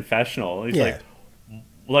the confessional, he's like,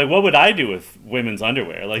 what would I do with women's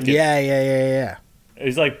underwear? Yeah.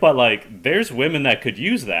 He's like, but there's women that could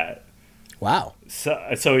use that. Wow.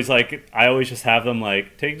 So he's like, I always just have them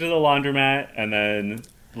take it to the laundromat, and then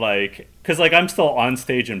because I'm still on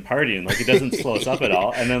stage and partying, it doesn't slow us up at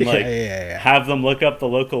all, and then have them look up the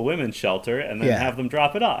local women's shelter and then have them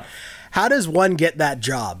drop it off. How does one get that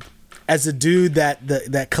job as a dude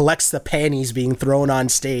that collects the panties being thrown on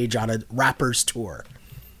stage on a rapper's tour?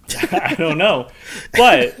 I don't know,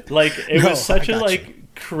 but it was such a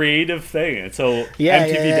creative thing, and so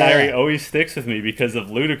MTV Diary always sticks with me because of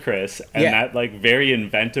Ludacris and that very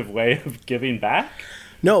inventive way of giving back.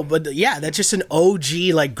 No, but that's just an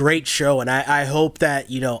OG great show, and I hope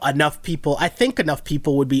that enough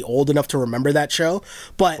people would be old enough to remember that show.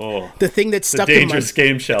 But the thing that stuck in my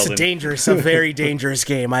game, Sheldon. It's a very dangerous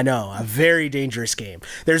game. I know, a very dangerous game.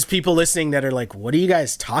 There's people listening that are like, "What are you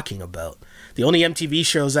guys talking about?" The only MTV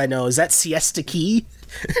shows I know is that Siesta Key.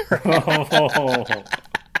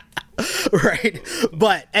 Right.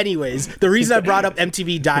 But anyways, the reason I brought up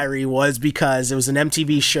MTV Diary was because it was an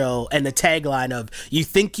MTV show, and the tagline of "You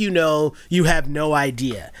think you know, you have no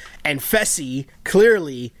idea." And Fessy,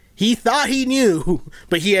 clearly, he thought he knew,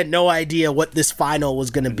 but he had no idea what this final was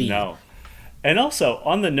going to be. No. And also,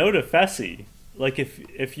 on the note of Fessy,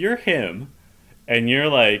 if you're him and you're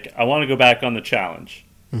like, I want to go back on the challenge,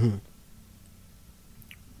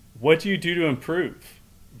 what do you do to improve?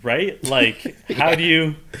 Right? How do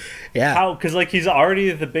you... Yeah. Because, he's already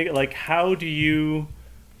the big... how do you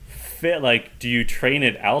fit... do you train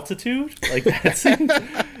at altitude? That's...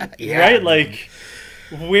 Right?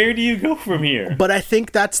 Where do you go from here? But I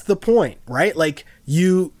think that's the point, right?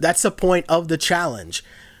 That's the point of the challenge.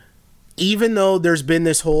 Even though there's been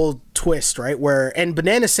this whole twist, right, and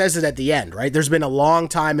Banana says it at the end, right? There's been a long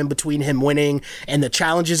time in between him winning, and the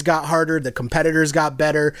challenges got harder, the competitors got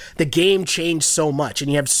better, the game changed so much,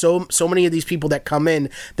 and you have so many of these people that come in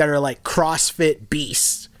that are CrossFit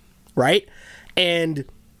beasts, right? And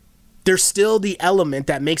there's still the element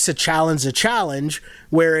that makes a challenge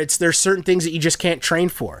where there's certain things that you just can't train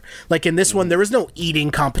for. In this one, there was no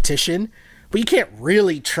eating competition. but you can't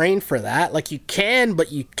really train for that. Like, you can,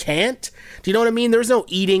 but you can't. Do you know what I mean? There's no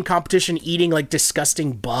eating competition, eating like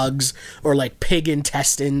disgusting bugs or like pig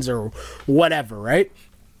intestines or whatever, right?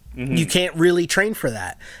 Mm-hmm. You can't really train for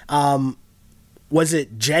that. Was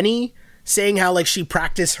it Jenny saying how like she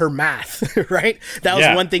practiced her math, right? That was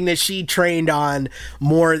one thing that she trained on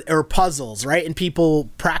more, or puzzles, right? And people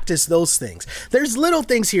practice those things. There's little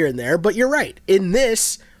things here and there, but you're right. In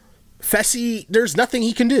this, Fessy, there's nothing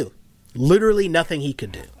he can do. Literally nothing he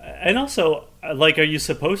could do. And also, like, are you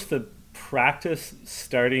supposed to practice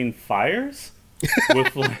starting fires?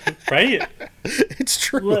 With, like, right? It's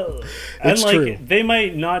true. Well, and it's like true. They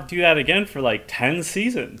might not do that again for like 10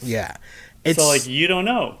 seasons. Yeah. So like you don't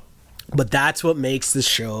know. But that's what makes the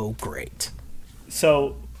show great.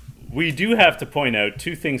 So we do have to point out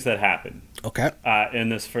two things that happen. Okay. In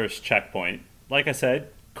this first checkpoint. Like I said,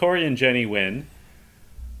 Corey and Jenny win.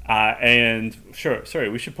 And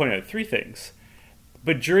we should point out three things.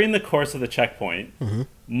 But during the course of the checkpoint,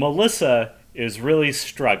 Melissa is really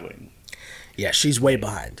struggling. Yeah, she's way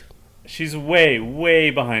behind. She's way,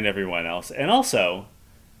 way behind everyone else. And also,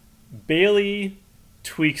 Bailey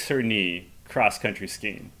tweaks her knee cross-country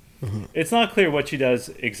skiing. It's not clear what she does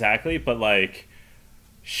exactly, but like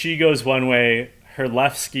she goes one way, her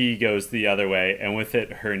left ski goes the other way, and with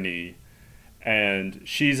it, her knee. And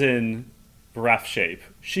she's in rough shape.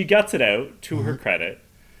 She guts it out, to her credit.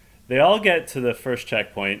 They all get to the first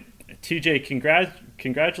checkpoint. TJ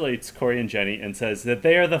congratulates Corey and Jenny and says that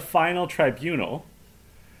they are the final tribunal,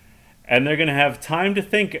 and they're going to have time to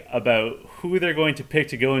think about who they're going to pick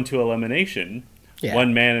to go into elimination,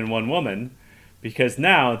 one man and one woman, because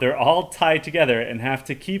now they're all tied together and have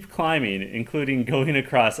to keep climbing, including going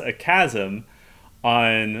across a chasm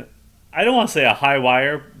on, I don't want to say a high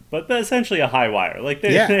wire, but essentially a high wire. Like,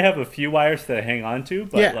 they have a few wires to hang on to,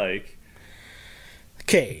 but like...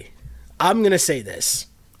 Okay, I'm going to say this.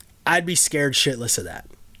 I'd be scared shitless of that.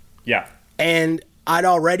 Yeah. And I'd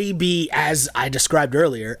already be, as I described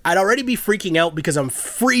earlier, I'd already be freaking out because I'm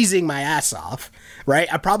freezing my ass off, right?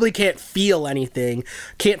 I probably can't feel anything,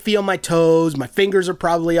 can't feel my toes, my fingers are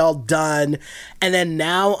probably all done. And then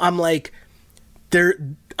now I'm like,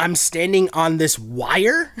 I'm standing on this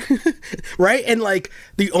wire, right? And like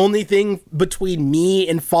the only thing between me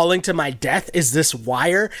and falling to my death is this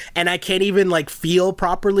wire, and I can't even like feel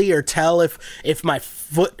properly or tell if my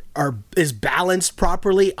foot is balanced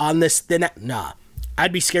properly on this thin. Nah,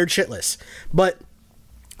 I'd be scared shitless. But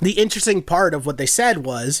the interesting part of what they said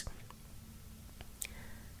was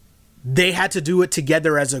they had to do it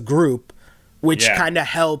together as a group, which kind of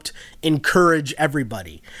helped encourage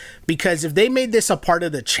everybody. Because if they made this a part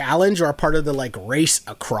of the challenge or a part of the like race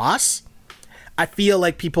across, I feel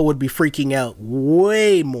like people would be freaking out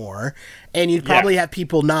way more, and you'd probably have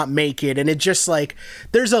people not make it. And it just like,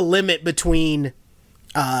 there's a limit between,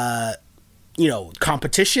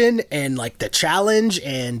 competition and like the challenge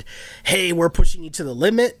and, hey, we're pushing you to the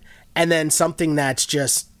limit, and then something that's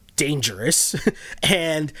just dangerous.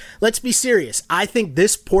 And let's be serious. I think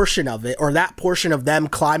this portion of it, or that portion of them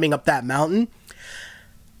climbing up that mountain,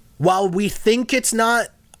 while we think it's not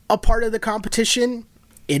a part of the competition,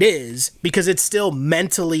 it is, because it's still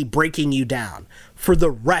mentally breaking you down for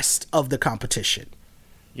the rest of the competition.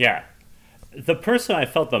 Yeah. The person I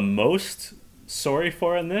felt the most sorry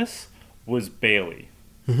for in this was Bailey.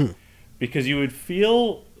 Because you would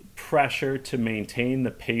feel pressure to maintain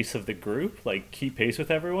the pace of the group, like keep pace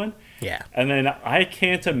with everyone. Yeah. And then I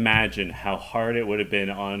can't imagine how hard it would have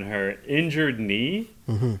been on her injured knee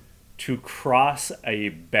to cross a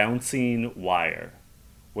bouncing wire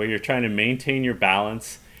where you're trying to maintain your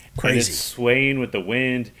balance. Crazy. And it's swaying with the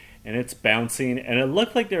wind and it's bouncing, and it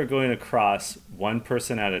looked like they were going across one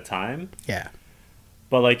person at a time. Yeah.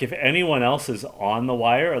 But like if anyone else is on the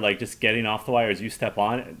wire or like just getting off the wire as you step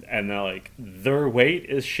on, and they're like their weight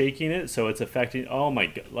is shaking it, so it's affecting, oh my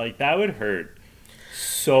god, like that would hurt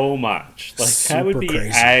so much. Like that would be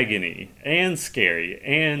crazy. Agony and scary,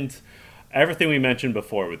 and everything we mentioned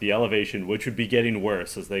before with the elevation, which would be getting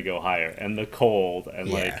worse as they go higher, and the cold, and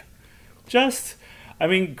like just, I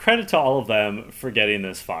mean, credit to all of them for getting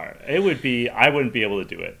this far. It would be, I wouldn't be able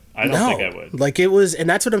to do it. I don't think I would. Like it was, and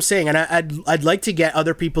that's what I'm saying. And I'd like to get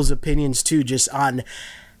other people's opinions too, just on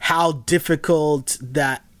how difficult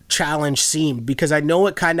that challenge seemed, because I know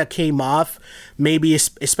it kind of came off, maybe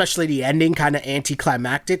especially the ending, kind of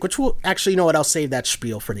anticlimactic, which will actually, you know what, I'll save that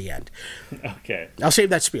spiel for the end. Okay. I'll save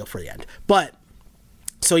that spiel for the end. But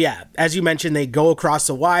so yeah, as you mentioned, they go across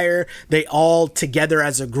the wire, they all together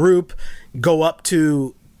as a group go up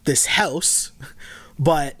to this house,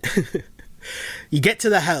 but you get to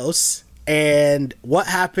the house And what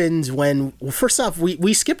happens when? Well, first off,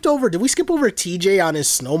 we skipped over. Did we skip over TJ on his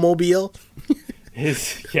snowmobile?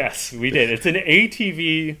 Yes, we did. It's an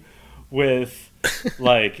ATV with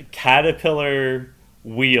like Caterpillar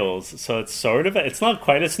wheels, so it's sort of it's not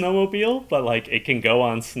quite a snowmobile, but like it can go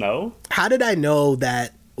on snow. How did I know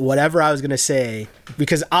that whatever I was gonna say?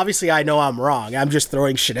 Because obviously I know I'm wrong. I'm just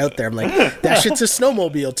throwing shit out there. I'm like, that shit's a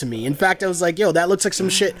snowmobile to me. In fact, I was like, yo, that looks like some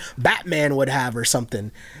shit Batman would have or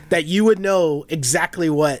something. That you would know exactly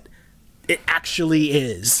what it actually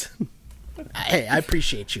is. Hey, I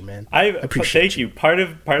appreciate you, man. I appreciate thank you. Part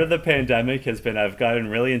of the pandemic has been I've gotten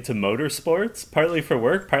really into motorsports, partly for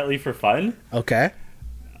work, partly for fun. Okay.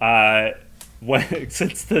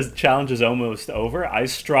 Since the challenge is almost over, I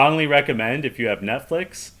strongly recommend, if you have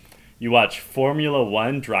Netflix, you watch Formula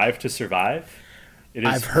One Drive to Survive. It is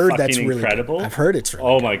I've heard that's really incredible. Good. I've heard it's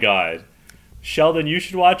really good. My God. Sheldon, you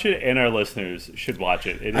should watch it, and our listeners should watch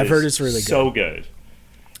it. I've heard it's really good. So good.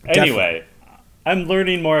 Anyway, I'm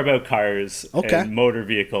learning more about cars and motor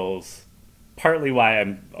vehicles. Partly why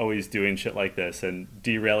I'm always doing shit like this and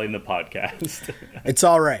derailing the podcast. It's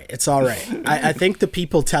all right. It's all right. I think the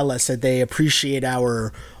people tell us that they appreciate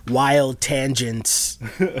our wild tangents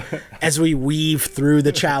as we weave through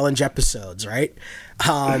the challenge episodes, right?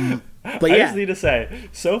 But yeah. I just need to say,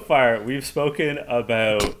 so far we've spoken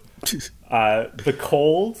about the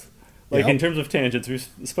cold. Like in terms of tangents, we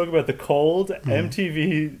spoke about the cold,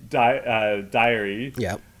 MTV Diary.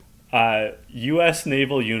 Yep. U.S.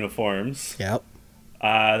 naval uniforms. Yep.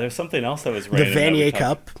 There's something else that was random. The Vanier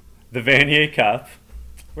Cup. The Vanier Cup.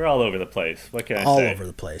 We're all over the place. What can I say? All over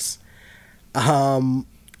the place.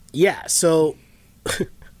 Yeah, so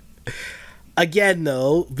again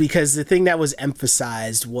though, because the thing that was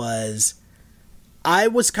emphasized was I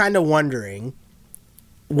was kind of wondering,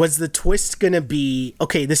 was the twist going to be,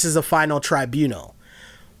 okay, this is a final tribunal.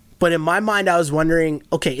 But in my mind I was wondering,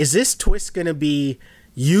 okay, is this twist going to be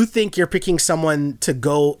you think you're picking someone to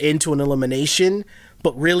go into an elimination,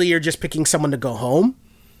 but really you're just picking someone to go home?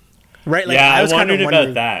 Right? Like, yeah, I was wondered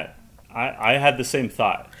about that. I had the same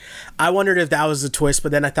thought. I wondered if that was the twist,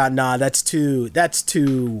 but then I thought, nah, that's too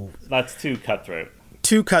cutthroat.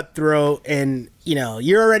 Too cutthroat, and you know,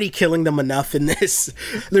 you're already killing them enough in this.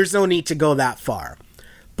 There's no need to go that far.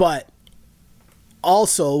 But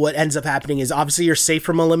also what ends up happening is obviously you're safe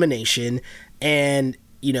from elimination, and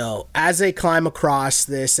you know, as they climb across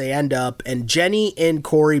this, they end up, and Jenny and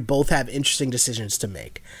Corey both have interesting decisions to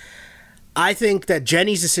make. I think that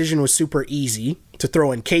Jenny's decision was super easy to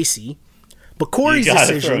throw in Casey, but Corey's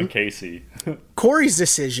decision, Corey's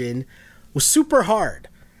decision was super hard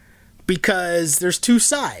because there's two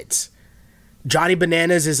sides. Johnny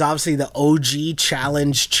Bananas is obviously the OG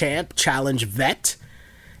challenge champ, challenge vet,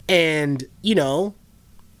 and, you know,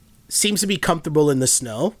 seems to be comfortable in the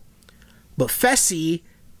snow. But Fessy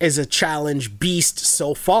is a challenge beast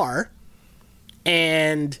so far.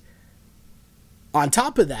 And on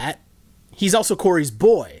top of that, he's also Corey's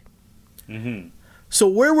boy. Mm-hmm. So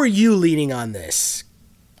where were you leaning on this?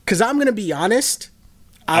 Because I'm going to be honest.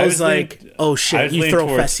 I was like, oh shit, you throw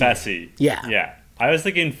Fessy. Yeah. Yeah. I was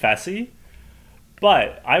thinking Fessy.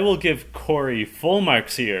 But I will give Corey full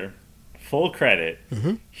marks here. Full credit.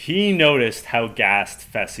 Mm-hmm. He noticed how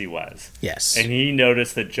gassed Fessy was. Yes. And he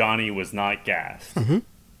noticed that Johnny was not gassed. Mm-hmm.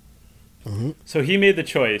 Mm-hmm. So he made the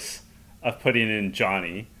choice of putting in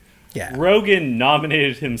Johnny. Yeah. Rogan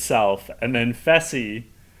nominated himself, and then Fessy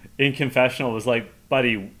in confessional was like,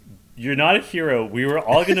 buddy, you're not a hero. We were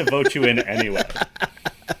all going to vote you in anyway.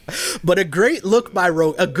 But a great look by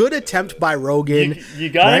Rogan, a good attempt by Rogan. You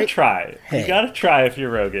got to try. Hey. You got to try if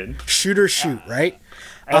you're Rogan. Shoot or shoot, right?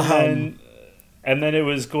 And then it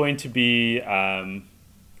was going to be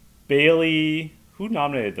Bailey. Who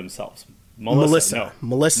nominated themselves? Melissa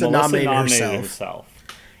nominated herself.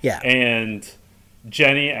 Yeah. And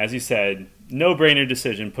Jenny, as you said, no-brainer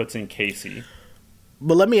decision, puts in Casey.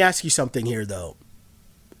 But let me ask you something here, though.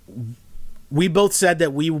 We both said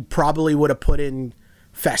that we probably would have put in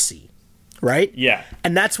Fessy, right? Yeah.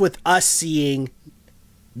 And that's with us seeing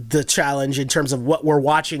the challenge in terms of what we're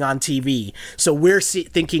watching on TV. So we're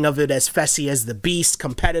thinking of it as Fessy as the beast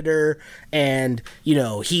competitor, and, you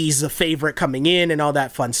know, he's the favorite coming in and all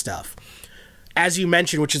that fun stuff. As you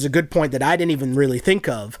mentioned, which is a good point that I didn't even really think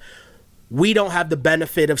of, we don't have the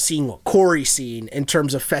benefit of seeing what Corey's seen in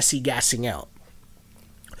terms of Fessy gassing out.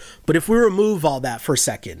 But if we remove all that for a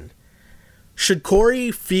second, should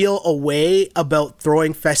Corey feel a way about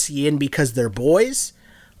throwing Fessy in because they're boys?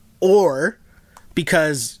 Or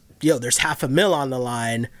because, there's $500,000 on the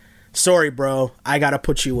line, sorry, bro, I gotta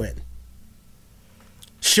put you in?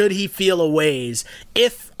 Should he feel a ways,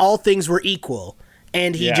 if all things were equal,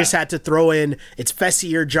 and he just had to throw in it's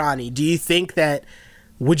Fessy or Johnny. Do you think that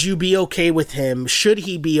would you be okay with him? Should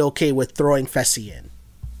he be okay with throwing Fessy in?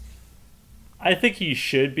 I think he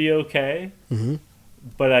should be okay,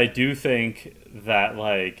 but I do think that,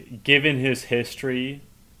 like, given his history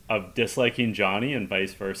of disliking Johnny and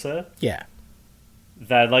vice versa,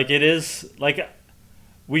 that, like, it is, like,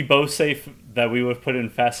 we both say that we would put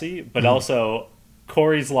in Fessy, but also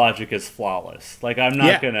Corey's logic is flawless. Like, I'm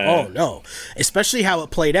not gonna... Oh, no. Especially how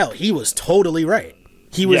it played out. He was totally right.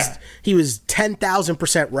 He was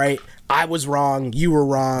 10,000% right. I was wrong. You were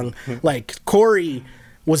wrong. Like, Corey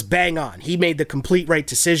was bang on. He made the complete right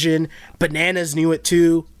decision. Bananas knew it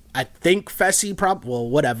too. I think Fessy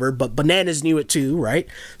whatever, but Bananas knew it too, right?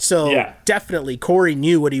 So definitely Corey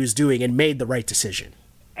knew what he was doing and made the right decision.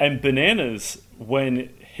 And Bananas, when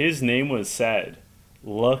his name was said,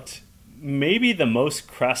 looked maybe the most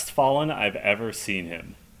crestfallen I've ever seen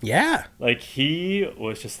him. Yeah. Like, he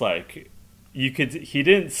was just like, he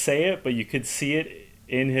didn't say it, but you could see it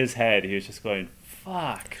in his head. He was just going,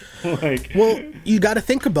 fuck. Like, well, you got to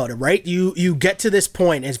think about it, right? You get to this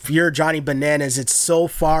point, if you're Johnny Bananas, it's so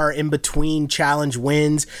far in between challenge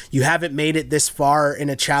wins. You haven't made it this far in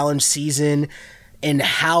a challenge season in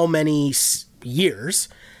how many years?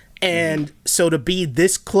 And so to be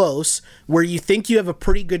this close, where you think you have a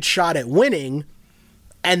pretty good shot at winning,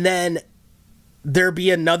 and then there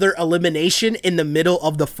be another elimination in the middle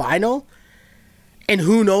of the final, and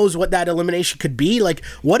who knows what that elimination could be? Like,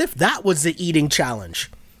 what if that was the eating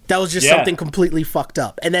challenge? That was just something completely fucked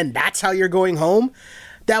up. And then that's how you're going home?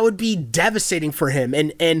 That would be devastating for him.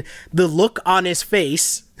 And the look on his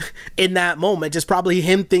face in that moment is probably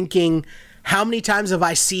him thinking, how many times have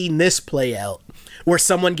I seen this play out? Where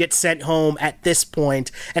someone gets sent home at this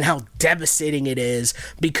point, and how devastating it is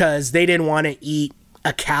because they didn't want to eat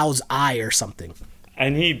a cow's eye or something.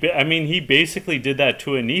 And he basically did that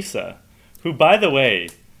to Anissa, who, by the way,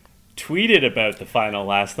 tweeted about the final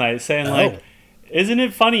last night saying, like, isn't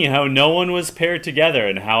it funny how no one was paired together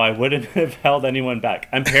and how I wouldn't have held anyone back?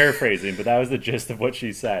 I'm paraphrasing, but that was the gist of what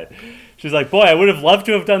she said. She's like, boy, I would have loved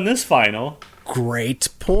to have done this final. Great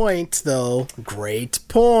point, though. Great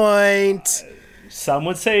point. Some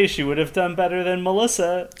would say she would have done better than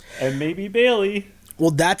Melissa and maybe Bailey.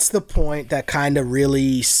 Well, that's the point that kind of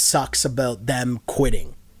really sucks about them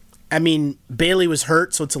quitting. I mean, Bailey was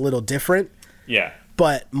hurt, so it's a little different. Yeah.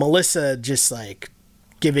 But Melissa just, like,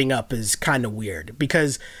 giving up is kind of weird.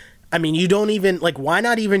 Because, I mean, you don't even, like, why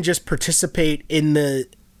not even just participate in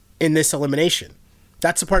this elimination?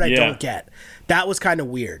 That's the part I don't get. That was kind of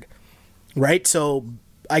weird. Right? So,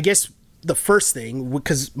 I guess the first thing,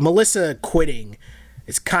 because Melissa quitting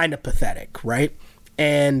is kind of pathetic, right?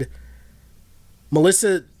 And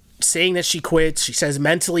Melissa saying that she quits, she says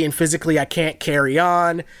mentally and physically I can't carry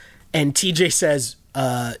on, and TJ says,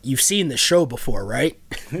 you've seen the show before, right?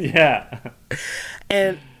 Yeah.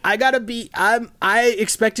 And I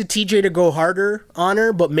expected TJ to go harder on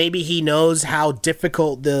her, but maybe he knows how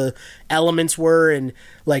difficult the elements were and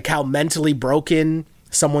like how mentally broken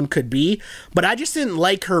someone could be. But I just didn't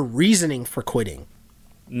like her reasoning for quitting.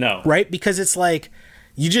 No. Right? Because it's like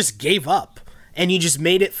you just gave up and you just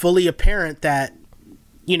made it fully apparent that,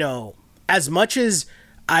 you know, as much as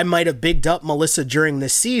I might have bigged up Melissa during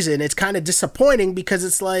this season, it's kind of disappointing because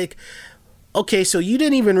it's like, okay, so you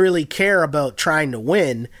didn't even really care about trying to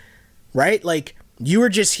win, right? Like, you were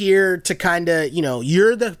just here to kind of, you know,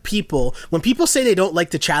 you're the people. When people say they don't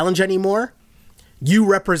like the challenge anymore, you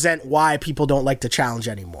represent why people don't like the challenge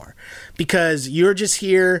anymore. Because you're just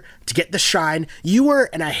here to get the shine. You were,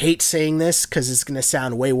 and I hate saying this because it's going to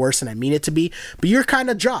sound way worse than I mean it to be, but you're kind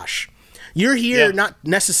of Josh. You're here not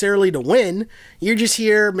necessarily to win. You're just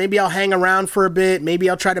here, maybe I'll hang around for a bit, maybe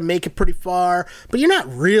I'll try to make it pretty far, but you're not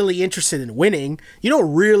really interested in winning. You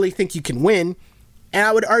don't really think you can win. And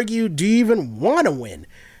I would argue, do you even want to win?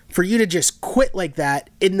 For you to just quit like that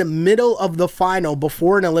in the middle of the final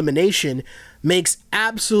before an elimination makes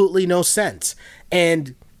absolutely no sense.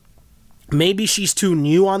 And maybe she's too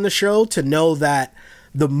new on the show to know that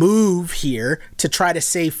the move here to try to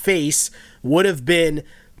save face would have been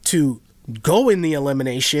to go in the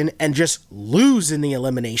elimination and just lose in the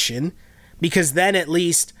elimination, because then at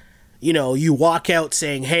least, you know, you walk out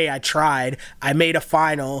saying, hey, I tried, I made a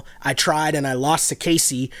final, I tried and I lost to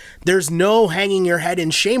Casey. There's no hanging your head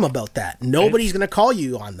in shame about that. Nobody's going to call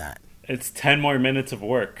you on that. It's 10 more minutes of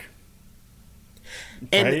work.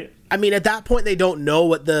 And right? I mean, at that point, they don't know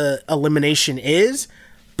what the elimination is,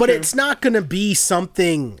 but it's not going to be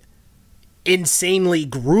something insanely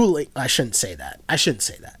grueling. I shouldn't say that.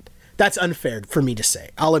 That's unfair for me to say.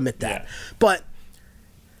 I'll admit that. Yeah. But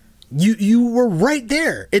You were right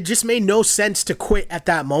there. It just made no sense to quit at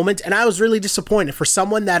that moment, and I was really disappointed for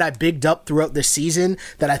someone that I bigged up throughout the season,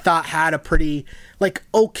 that I thought had a pretty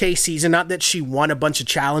okay season. Not that she won a bunch of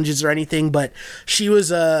challenges or anything, but she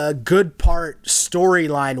was a good part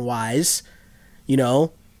storyline wise,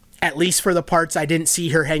 at least for the parts I didn't see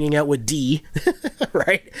her hanging out with Dee,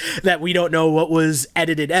 right? That we don't know what was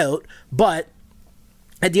edited out, but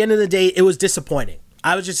at the end of the day, it was disappointing.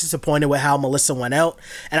 I was just disappointed with how Melissa went out,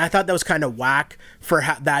 and I thought that was kind of whack for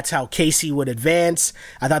that's how Casey would advance.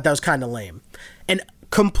 I thought that was kind of lame. And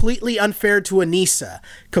completely unfair to Anissa,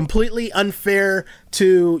 completely unfair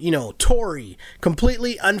to, Tori,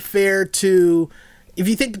 completely unfair to, if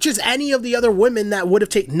you think just any of the other women that would have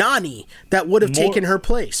taken, Nany, that would have taken her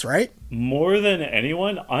place, right? More than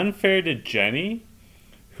anyone, unfair to Jenny,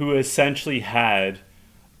 who essentially had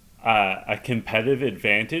a competitive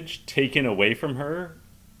advantage taken away from her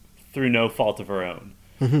through no fault of her own.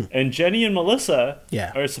 Mm-hmm. And Jenny and Melissa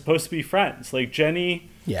are supposed to be friends. Like,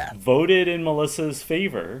 Jenny voted in Melissa's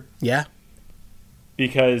favor. Yeah.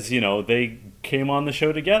 Because, they came on the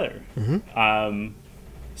show together. Mm-hmm.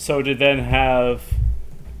 So to then have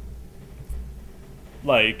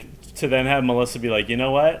Melissa be like, you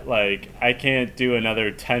know what? Like, I can't do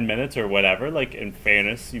another 10 minutes or whatever. Like, in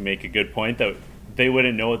fairness, you make a good point that they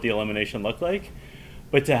wouldn't know what the elimination looked like.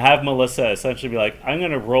 But to have Melissa essentially be like, I'm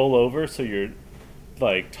going to roll over so your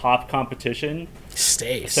top competition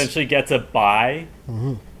stays, essentially gets a bye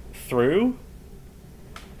through.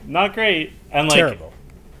 Not great. And terrible.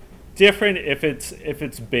 Different if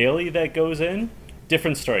it's Bailey that goes in,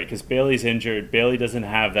 different story, because Bailey's injured. Bailey doesn't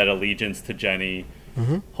have that allegiance to Jenny.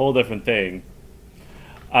 Whole different thing.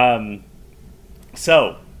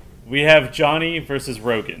 So we have Johnny versus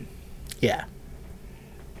Rogan. Yeah.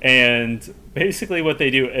 And basically what they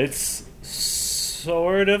do, it's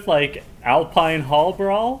sort of like Alpine Hall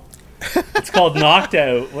Brawl. It's called Knocked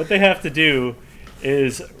Out. What they have to do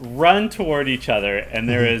is run toward each other, and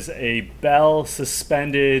there is a bell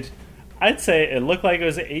suspended. I'd say it looked like it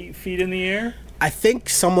was 8 feet in the air. I think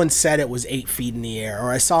someone said it was 8 feet in the air, or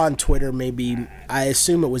I saw on Twitter I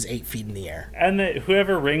assume it was 8 feet in the air. And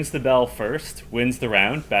whoever rings the bell first wins the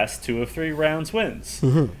round. Best 2 of 3 rounds wins.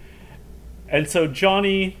 Mm-hmm. And so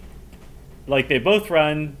Johnny, they both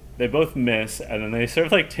run, they both miss, and then they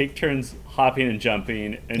sort of take turns hopping and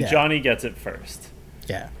jumping, and Johnny gets it first.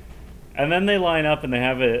 Yeah. And then they line up and they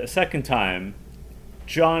have it a second time.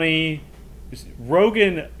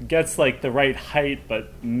 Rogan gets the right height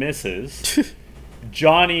but misses.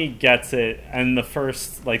 Johnny gets it, and the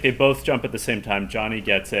first, they both jump at the same time. Johnny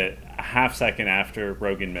gets it a half second after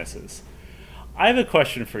Rogan misses. I have a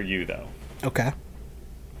question for you, though. Okay.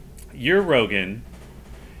 You're Rogan.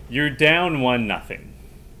 You're down 1-0.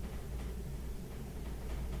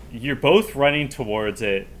 You're both running towards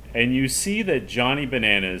it, and you see that Johnny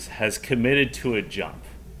Bananas has committed to a jump.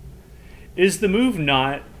 Is the move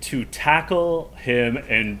not to tackle him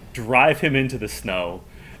and drive him into the snow,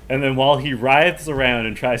 and then while he writhes around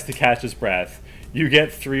and tries to catch his breath, you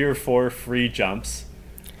get 3 or 4 free jumps?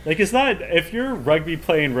 If you're rugby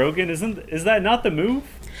playing Rogan, is that not the move?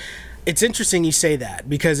 It's interesting you say that,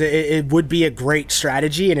 because it would be a great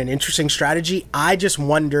strategy and an interesting strategy. I just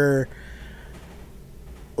wonder,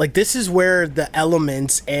 this is where the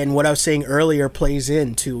elements and what I was saying earlier plays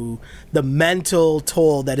into the mental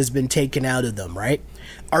toll that has been taken out of them, right?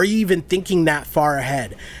 Are you even thinking that far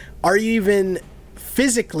ahead? Are you even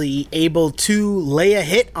physically able to lay a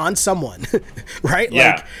hit on someone, right?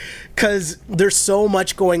 Yeah. Because there's so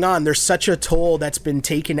much going on. There's such a toll that's been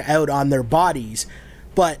taken out on their bodies.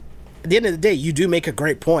 But at the end of the day, you do make a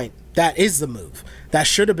great point. That is the move. That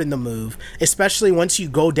should have been the move, especially once you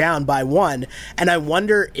go down by 1. And I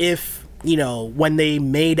wonder if, when they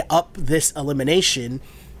made up this elimination,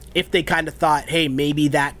 if they kind of thought, hey, maybe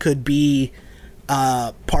that could be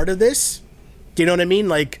part of this. Do you know what I mean?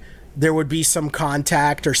 There would be some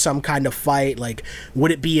contact or some kind of fight.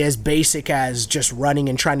 Would it be as basic as just running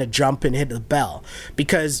and trying to jump and hit the bell?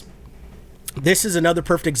 Because this is another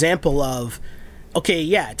perfect example of, okay,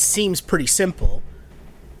 yeah, it seems pretty simple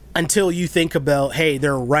until you think about, hey,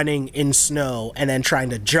 they're running in snow and then trying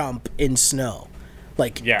to jump in snow.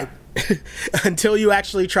 Until you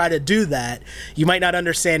actually try to do that, you might not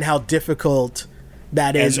understand how difficult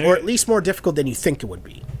that is, or at least more difficult than you think it would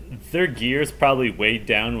be. Their gear's probably weighed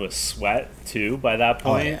down with sweat, too, by that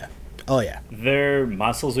point. Oh, yeah. Their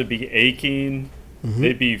muscles would be aching. Mm-hmm.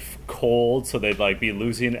 They'd be cold, so they'd be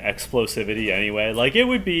losing explosivity anyway. It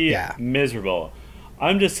would be miserable.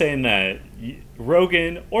 I'm just saying that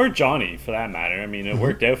Rogan, or Johnny for that matter, I mean, it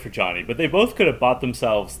worked out for Johnny, but they both could have bought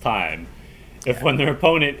themselves time if when their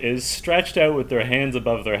opponent is stretched out with their hands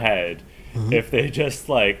above their head, if they just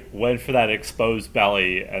like went for that exposed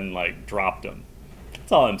belly and like dropped them.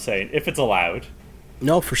 That's all I'm saying. If it's allowed.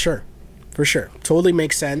 No, for sure. For sure. Totally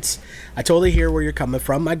makes sense. I totally hear where you're coming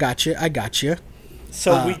from. I got you.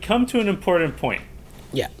 So we come to an important point.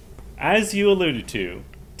 Yeah. As you alluded to,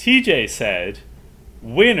 TJ said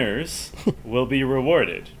winners will be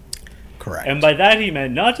rewarded. Correct. And by that he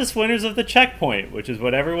meant not just winners of the checkpoint, which is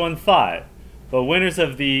what everyone thought, but winners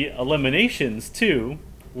of the eliminations too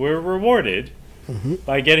were rewarded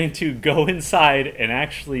by getting to go inside and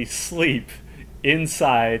actually sleep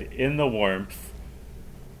inside in the warmth.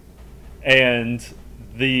 And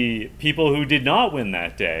the people who did not win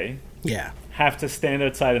that day have to stand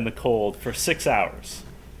outside in the cold for 6 hours.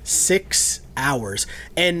 6 hours.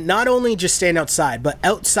 And not only just stand outside, but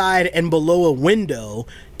outside and below a window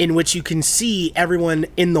in which you can see everyone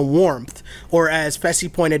in the warmth. Or as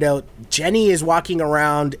Fessy pointed out, Jenny is walking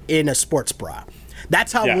around in a sports bra.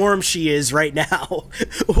 That's how warm she is right now,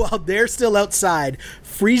 while they're still outside,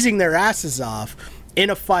 freezing their asses off in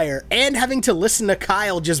a fire, and having to listen to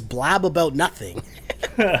Kyle just blab about nothing.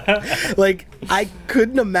 Like, I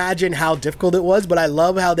couldn't imagine how difficult it was, but I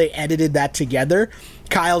love how they edited that together.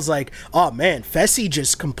 Kyle's like, oh man, Fessy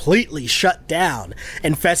just completely shut down.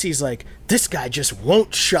 And Fessy's like, this guy just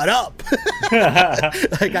won't shut up.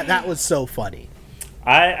 Like, that was so funny.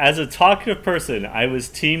 As a talkative person, I was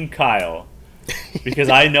Team Kyle. Because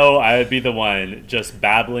I know I would be the one just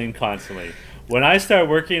babbling constantly. When I started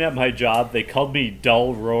working at my job, they called me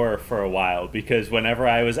Dull Roar for a while, because whenever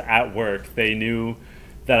I was at work, they knew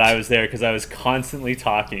that I was there because I was constantly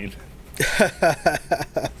talking.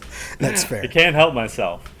 That's fair. I can't help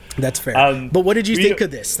myself. That's fair. But what did you think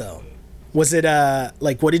of this, though? Was it,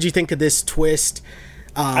 like, what did you think of this twist?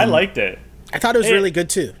 I liked it. I thought it was really good,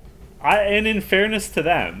 too. And in fairness to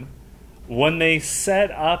them, when they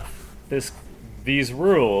set up these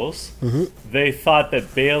rules, they thought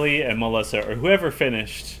that Bailey and Melissa, or whoever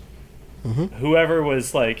finished, whoever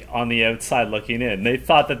was like on the outside looking in, they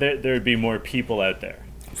thought that there would be more people out there.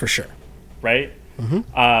 For sure. Right?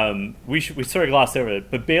 We sort of glossed over it,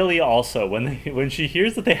 but Bailey also, when she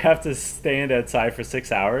hears that they have to stand outside for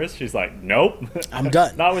 6 hours, she's like, nope. I'm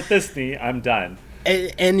done. Not with this knee, I'm done.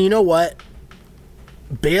 And you know what?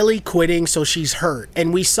 Bailey quitting, so she's hurt.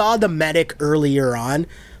 And we saw the medic earlier on,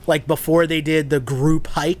 like before they did the group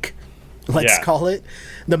hike, let's call it.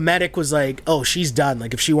 The medic was like, oh, she's done.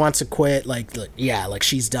 Like, if she wants to quit, like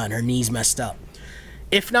she's done. Her knee's messed up.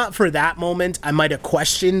 If not for that moment, I might have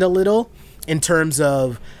questioned a little in terms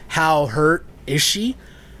of how hurt is she.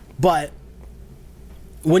 But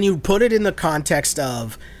when you put it in the context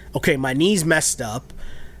of, okay, my knee's messed up,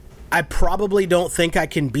 I probably don't think I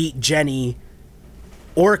can beat Jenny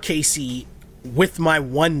or Casey with my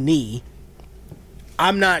one knee.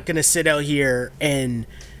 I'm not going to sit out here and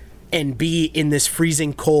be in this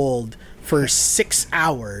freezing cold for 6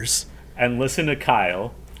 hours. And listen to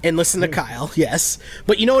Kyle. Yes.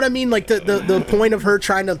 But you know what I mean? Like, the point of her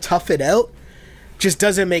trying to tough it out just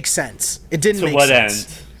doesn't make sense. It didn't make sense. To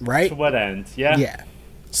what end? Right? To what end? Yeah. Yeah.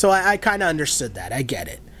 So I kind of understood that. I get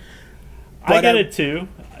it. But I get it too.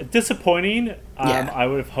 Disappointing. I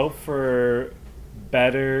would have hoped for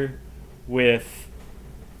better with...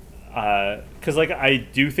 because like I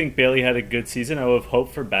do think Bailey had a good season. I would have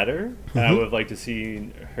hoped for better, and I would have liked to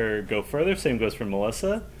see her go further. Same goes for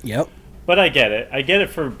Melissa. Yep. But I get it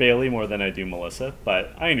for Bailey more than I do Melissa.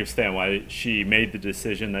 But I understand why she made the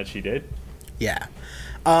decision that she did. Yeah.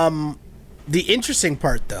 The interesting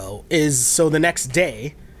part though is, so the next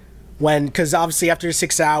day, because obviously after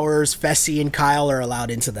 6 hours, Fessy and Kyle are allowed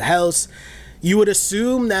into the house. You would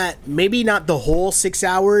assume that maybe not the whole 6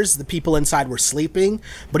 hours the people inside were sleeping,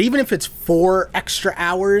 but even if it's 4 extra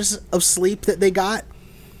hours of sleep that they got,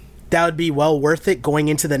 that would be well worth it going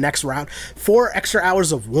into the next round. 4 extra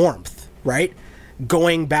hours of warmth, right?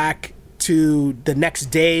 Going back to the next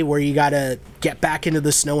day where you got to get back into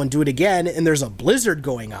the snow and do it again, and there's a blizzard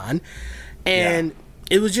going on. And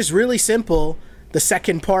it was just really simple. The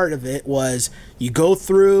second part of it was you go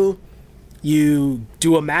through... You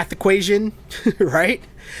do a math equation, right?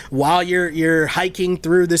 While you're hiking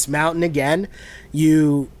through this mountain again,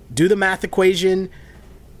 you do the math equation,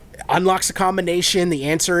 unlocks a combination. The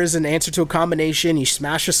answer is an answer to a combination. You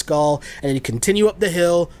smash a skull, and then you continue up the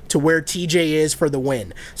hill to where TJ is for the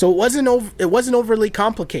win. So it wasn't overly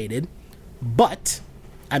complicated, but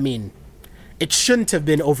I mean, it shouldn't have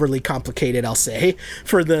been overly complicated, I'll say,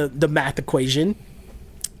 for the math equation,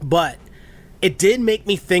 but. It did make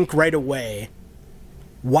me think right away,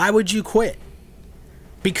 why would you quit?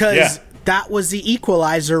 Because that was the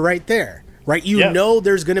equalizer right there, right? You Yep. know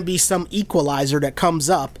there's going to be some equalizer that comes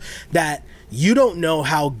up that you don't know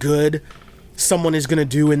how good someone is going to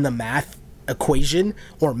do in the math equation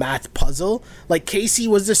or math puzzle. Like, Casey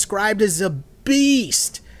was described as a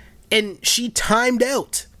beast, and she timed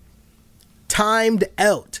out.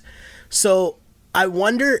 So I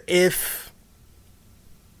wonder if,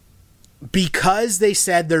 because they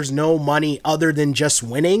said there's no money other than just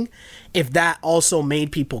winning, if that also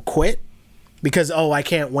made people quit because, oh, I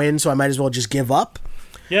can't win, so I might as well just give up.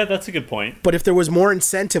 Yeah, that's a good point. But if there was more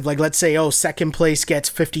incentive, like let's say, oh, second place gets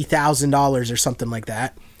 $50,000 or something like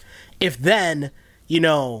that, if then,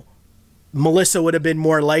 Melissa would have been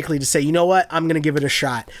more likely to say, you know what, I'm going to give it a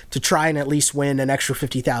shot to try and at least win an extra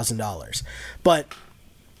 $50,000. But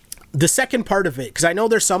the second part of it, because I know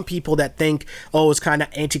there's some people that think, oh, it's kind of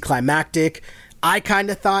anticlimactic. I kind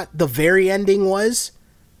of thought the very ending was,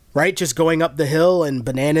 right, just going up the hill and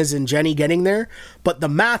Bananas and Jenny getting there. But the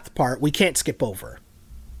math part, we can't skip over.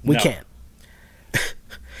 We can't.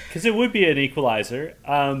 Because it would be an equalizer.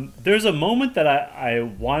 There's a moment that I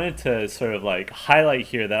wanted to sort of like highlight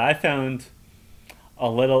here that I found a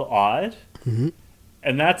little odd. Mm-hmm.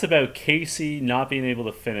 And that's about Casey not being able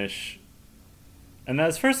to finish. And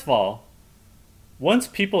that's, first of all, once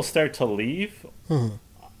people start to leave,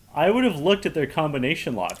 I would have looked at their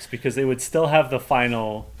combination locks because they would still have the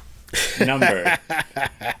final number.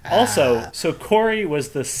 Also, so Corey was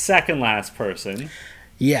the second last person.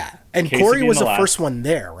 Yeah, and Casey Corey was the last. first one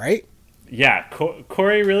there, right? Yeah,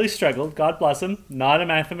 Corey really struggled. God bless him. Not a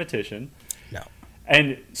mathematician. No.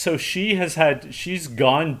 And so she's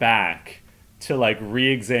gone back to like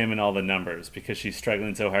re-examine all the numbers because she's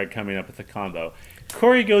struggling so hard coming up with the combo.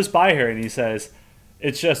 Corey goes by her and he says,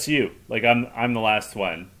 "It's just you. Like I'm the last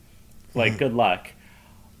one. Like good luck."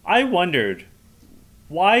 I wondered,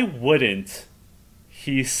 why wouldn't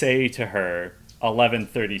he say to her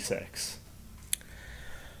 11:36?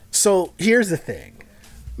 So here's the thing.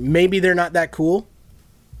 Maybe they're not that cool.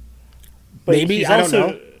 But Maybe, I don't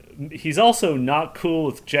know. He's also not cool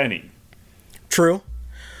with Jenny. True.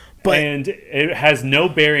 But and it has no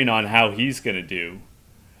bearing on how he's going to do.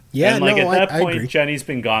 Yeah, and like no, at that I point, agree. Jenny's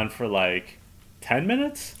been gone for like 10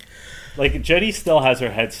 minutes. Like Jenny still has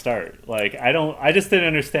her head start. Like I just didn't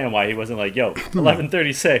understand why he wasn't like, yo,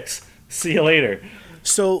 11:36, see you later.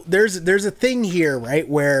 So there's a thing here, right,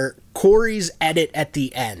 where Corey's edit at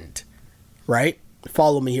the end, right?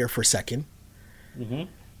 Follow me here for a second. Mm-hmm.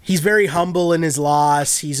 He's very humble in his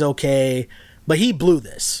loss. He's okay, but he blew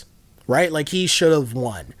this, right? Like he should have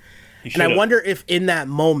won. And I wonder if in that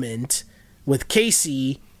moment with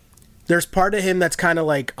Casey, there's part of him that's kind of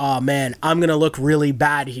like, oh man, I'm going to look really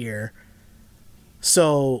bad here.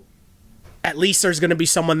 So at least there's going to be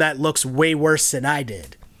someone that looks way worse than I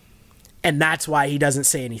did. And that's why he doesn't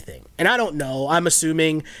say anything. And I don't know. I'm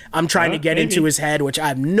assuming, I'm trying to get into his head, which I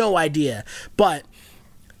have no idea. But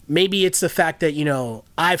maybe it's the fact that,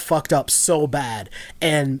 I fucked up so bad.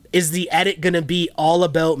 And is the edit going to be all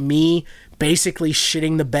about me basically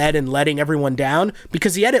shitting the bed and letting everyone down?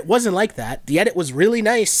 Because the edit wasn't like that. The edit was really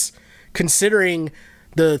nice considering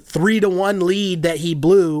the 3-1 lead that he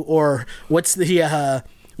blew. Or what's the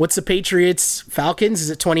Patriots Falcons?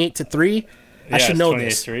 Is it 28-3? I should know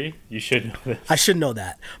this. 28-3. You should know this. I should know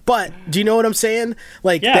that. But do you know what I'm saying?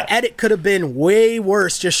 Like, the edit could have been way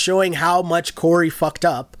worse, just showing how much Corey fucked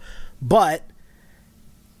up. But,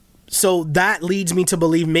 so that leads me to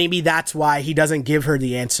believe maybe that's why he doesn't give her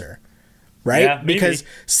the answer. Right? Yeah, maybe. Because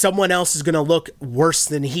someone else is going to look worse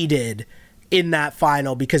than he did in that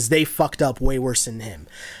final because they fucked up way worse than him.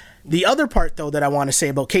 The other part, though, that I want to say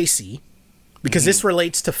about Casey, because this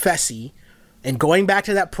relates to Fessy, and going back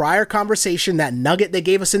to that prior conversation, that nugget they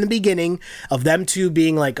gave us in the beginning of them two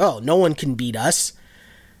being like, oh, no one can beat us.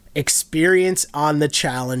 Experience on the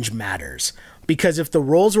challenge matters. Because if the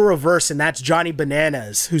roles were reversed and that's Johnny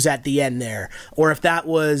Bananas who's at the end there, or if that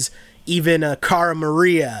was even a Cara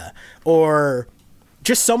Maria, or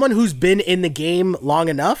just someone who's been in the game long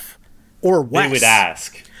enough, or Wes. They would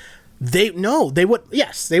ask. They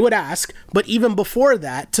would ask. But even before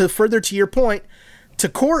that, to further to your point,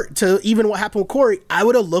 to even what happened with Corey, I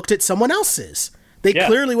would have looked at someone else's. They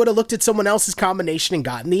clearly would have looked at someone else's combination and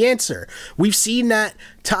gotten the answer. We've seen that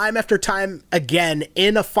time after time again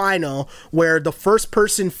in a final where the first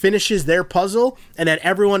person finishes their puzzle and then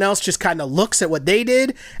everyone else just kind of looks at what they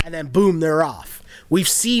did and then boom, they're off. We've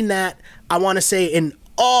seen that, I want to say, in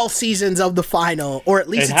all seasons of the final, or at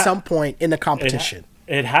least at some point in the competition.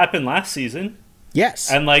 It happened last season.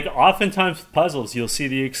 Yes. And like oftentimes with puzzles, you'll see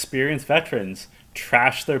the experienced veterans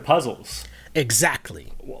trash their puzzles.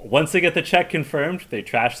 Exactly. Once they get the check confirmed, they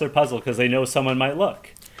trash their puzzle because they know someone might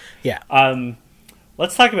look. Yeah.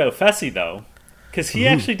 let's talk about Fessy, though, because he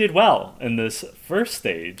actually did well in this first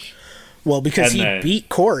stage. Well, because he beat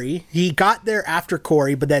Corey. He got there after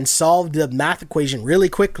Corey, but then solved the math equation really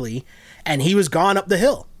quickly, and he was gone up the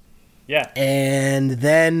hill. Yeah. And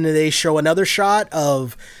then they show another shot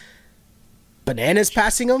of Bananas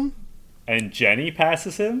passing him. And Jenny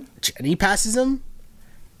passes him.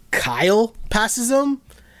 Kyle passes him.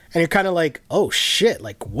 And you're kind of like, oh shit,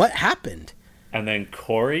 like what happened? And then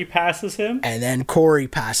Corey passes him. And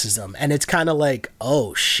it's kind of like,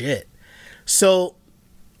 oh shit. So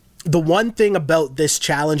the one thing about this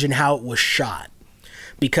challenge and how it was shot,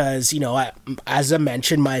 because, as I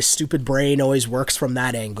mentioned, my stupid brain always works from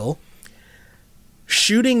that angle.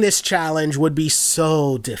 Shooting this challenge would be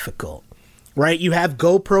so difficult, right? You have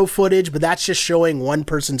GoPro footage, but that's just showing one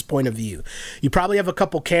person's point of view. You probably have a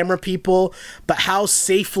couple camera people, but how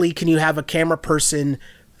safely can you have a camera person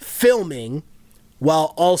filming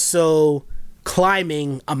while also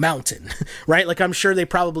climbing a mountain, right? Like, I'm sure they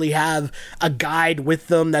probably have a guide with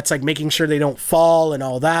them that's like making sure they don't fall and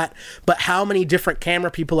all that. But how many different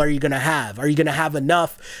camera people are you going to have? Are you going to have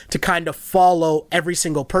enough to kind of follow every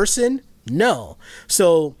single person? No.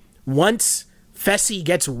 So once Fessy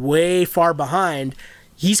gets way far behind,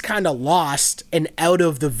 he's kind of lost and out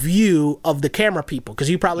of the view of the camera people,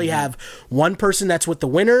 because you probably have one person that's with the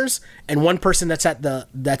winners and one person that's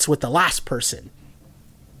with the last person.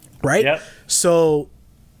 Right? Yep. So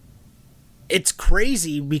it's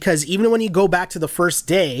crazy, because even when you go back to the first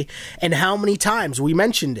day, and how many times we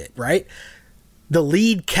mentioned it, right? The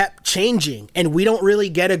lead kept changing, and we don't really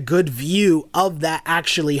get a good view of that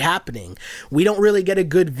actually happening. We don't really get a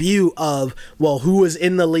good view of, well, who was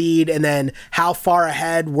in the lead, and then how far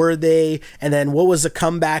ahead were they, and then what was the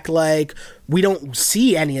comeback like. We don't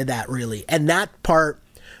see any of that really. And that part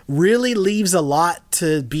really leaves a lot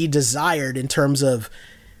to be desired in terms of,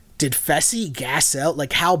 did Fessy gas out?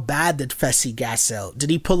 Like, how bad did Fessy gas out?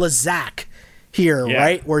 Did he pull a Zach here,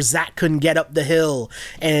 right? Where Zach couldn't get up the hill,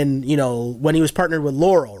 and, when he was partnered with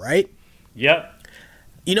Laurel, right? Yep.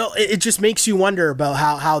 It just makes you wonder about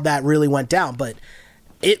how that really went down. But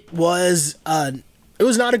it was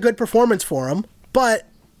not a good performance for him, but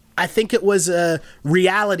I think it was a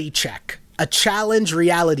reality check, a challenge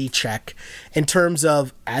reality check, in terms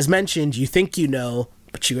of, as mentioned, you think you know,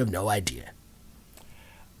 but you have no idea.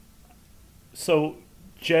 So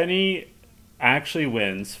Jenny actually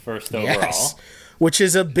wins first overall. Which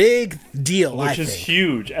is a big deal, Which is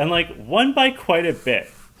huge. And, won by quite a bit.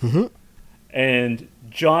 Mm-hmm. And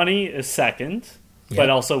Johnny is second,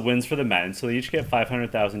 but also wins for the men. So they each get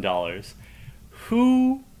 $500,000.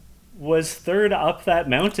 Who was third up that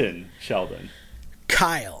mountain, Sheldon?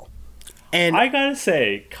 Kyle. And I gotta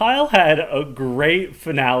say, Kyle had a great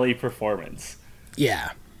finale performance.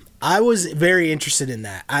 Yeah. I was very interested in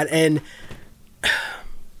that.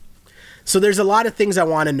 So there's a lot of things I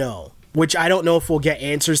want to know, which I don't know if we'll get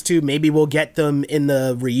answers to. Maybe we'll get them in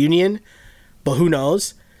the reunion, but who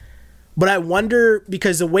knows? But I wonder,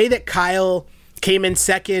 because the way that Kyle came in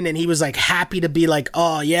second, and he was happy to be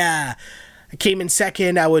oh yeah, I came in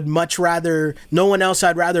second. I would much rather, no one else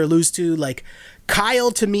I'd rather lose to.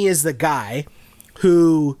 Kyle to me is the guy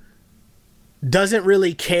who doesn't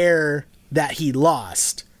really care that he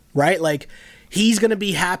lost, right? He's going to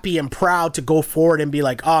be happy and proud to go forward and be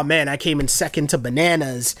oh man, I came in second to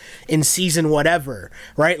Bananas in season whatever,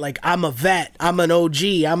 right? I'm a vet, I'm an OG,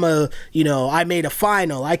 I made a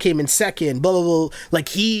final, I came in second, blah, blah, blah.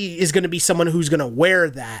 He is going to be someone who's going to wear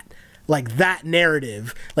that, that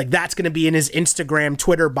narrative, that's going to be in his Instagram,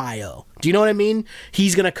 Twitter bio. Do you know what I mean?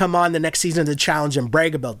 He's going to come on the next season of the challenge and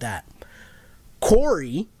brag about that.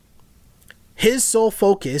 Corey, his sole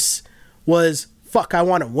focus was, fuck, I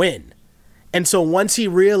want to win. And so once he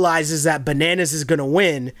realizes that Bananas is going to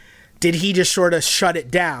win, did he just sort of shut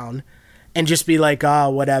it down and just be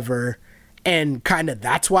whatever? And kind of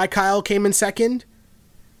that's why Kyle came in second?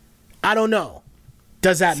 I don't know.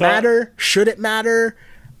 Does that matter? Should it matter?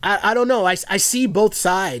 I don't know. I see both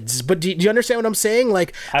sides. But do you understand what I'm saying?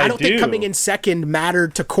 I don't think coming in second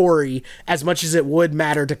mattered to Corey as much as it would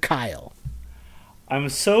matter to Kyle. I'm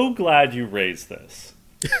so glad you raised this.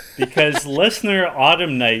 Because listener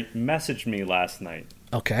Autumn Knight messaged me last night.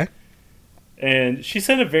 Okay. And she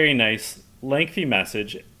sent a very nice, lengthy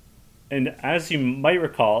message. And as you might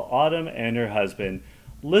recall, Autumn and her husband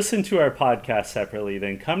listen to our podcast separately,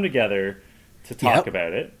 then come together to talk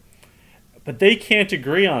about it. But they can't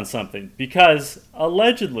agree on something because,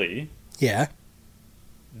 allegedly,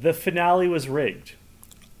 the finale was rigged.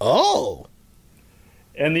 Oh.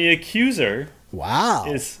 And the accuser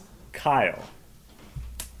is Kyle.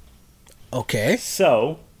 Okay.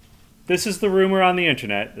 So, this is the rumor on the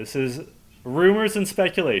internet. This is rumors and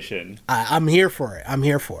speculation. I'm here for it. I'm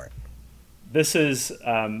here for it. This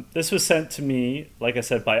was sent to me, like I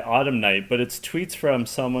said, by Autumn Night, but it's tweets from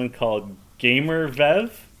someone called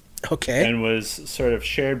GamerVev. Okay. And was sort of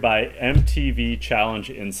shared by MTV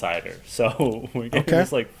Challenge Insider. So we're getting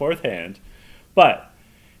this like fourth hand. But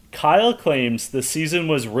Kyle claims the season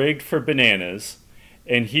was rigged for Bananas,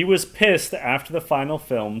 and he was pissed after the final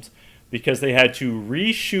filmed because they had to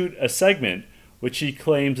reshoot a segment, which he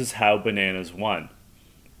claims is how Bananas won.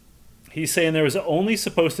 He's saying there was only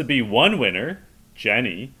supposed to be one winner,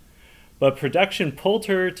 Jenny, but production pulled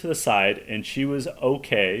her to the side and she was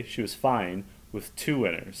fine with two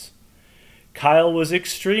winners. Kyle was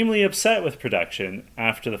extremely upset with production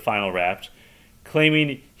after the final wrapped,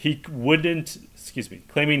 claiming he wouldn't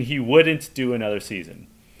do another season.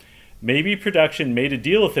 Maybe production made a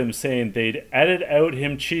deal with him saying they'd edit out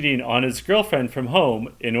him cheating on his girlfriend from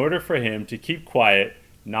home in order for him to keep quiet,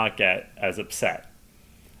 not get as upset.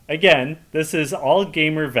 Again, this is all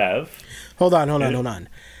GamerVev. Hold on.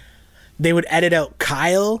 They would edit out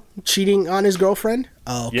Kyle cheating on his girlfriend?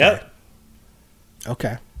 Oh, okay. Yep.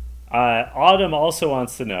 Okay. Autumn also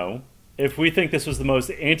wants to know if we think this was the most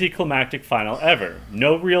anticlimactic final ever.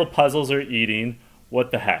 No real puzzles or eating.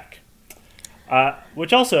 What the heck?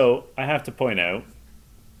 Which also, I have to point out,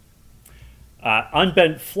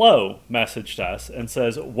 Unbent Flow messaged us and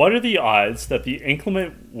says, what are the odds that the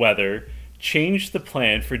inclement weather changed the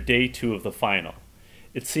plan for day 2 of the final?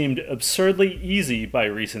 It seemed absurdly easy by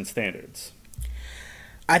recent standards.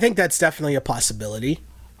 I think that's definitely a possibility.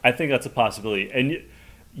 I think that's a possibility. And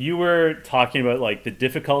you were talking about like the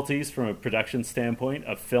difficulties from a production standpoint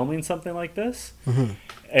of filming something like this. Mm-hmm.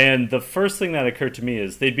 And the first thing that occurred to me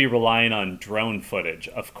is they'd be relying on drone footage,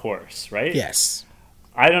 of course, right? Yes.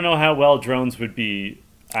 I don't know how well drones would be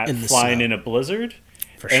at flying in a blizzard.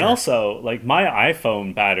 And sure. Also, like my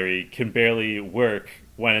iPhone battery can barely work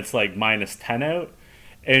when it's like -10 out.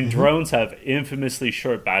 And drones have infamously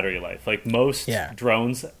short battery life. Like most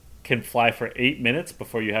drones can fly for 8 minutes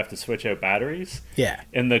before you have to switch out batteries. Yeah.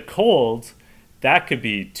 In the cold, that could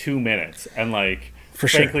be 2 minutes. And like,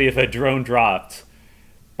 frankly, if a drone dropped,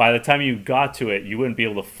 by the time you got to it, you wouldn't be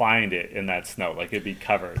able to find it in that snow. Like it'd be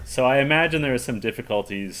covered. So I imagine there are some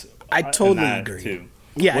difficulties. I totally agree. Too.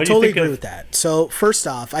 Yeah, I totally agree with that. So first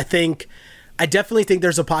off, I definitely think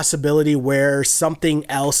there's a possibility where something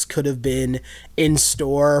else could have been in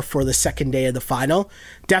store for the second day of the final.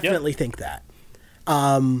 Definitely think that.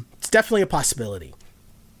 It's definitely a possibility.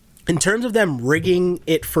 In terms of them rigging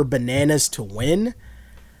it for Bananas to win,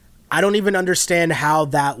 I don't even understand how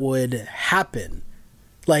that would happen.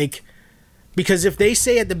 Like, because if they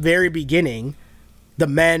say at the very beginning the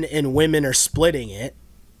men and women are splitting it,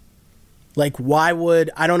 like, why would...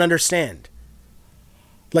 I don't understand.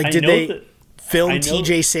 Like, did they film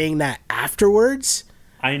TJ saying that afterwards?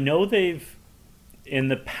 I know they've, in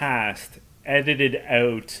the past, edited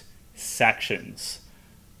out sections.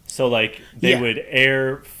 So, like, they would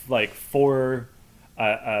air, like,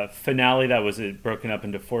 a finale that was broken up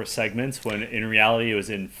into 4 segments, when in reality it was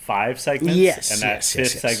in 5 segments. Yes, and that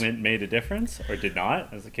fifth segment made a difference, or did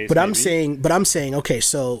not, as the case but may be. I'm saying, okay,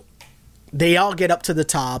 so they all get up to the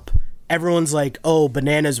top. Everyone's like, oh,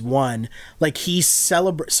 Bananas won. Like, he's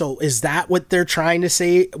So is that what they're trying to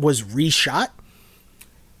say was reshot?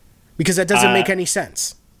 Because that doesn't make any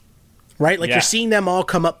sense. Right? Like, you're seeing them all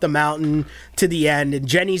come up the mountain to the end, and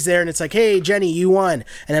Jenny's there, and it's like, hey, Jenny, you won.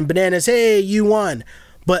 And then Bananas, hey, you won.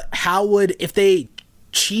 But how would, if they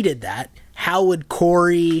cheated that, how would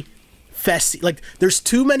Corey, Fessy... Like, there's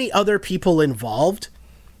too many other people involved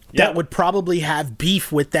that would probably have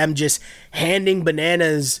beef with them just handing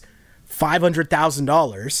Bananas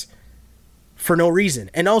 $500,000 for no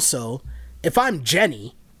reason. And also, if I'm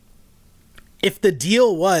Jenny, if the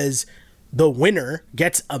deal was the winner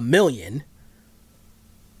gets $1 million,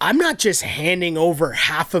 I'm not just handing over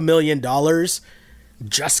 $500,000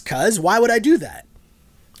 just cause. Why would I do that?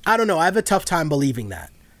 I don't know. I have a tough time believing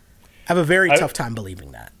that. I have a very tough time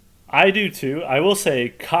believing that. I do too. I will say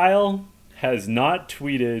Kyle has not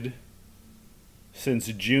tweeted since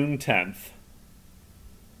June 10th.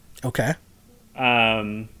 Okay.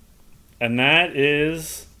 And that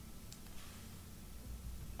is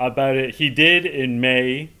about it. He did in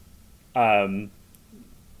May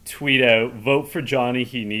tweet out, vote for Johnny,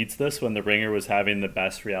 he needs this, when The Ringer was having the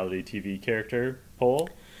best reality TV character poll.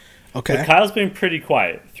 Okay. But Kyle's been pretty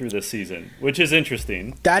quiet through this season, which is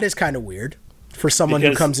interesting. That is kind of weird for someone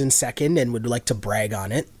who comes in second and would like to brag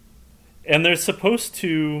on it. And they're supposed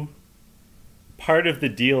to... Part of the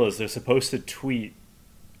deal is they're supposed to tweet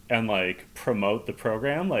and like promote the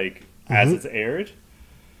program like as it's aired.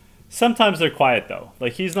 Sometimes they're quiet though.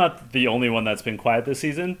 Like he's not the only one that's been quiet this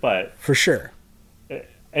season, but For sure.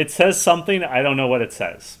 it says something. I don't know what it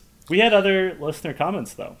says. We had other listener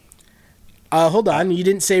comments though. Hold on. You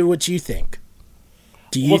didn't say what you think.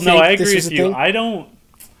 Do you Well, think no, I this agree is with a you. thing?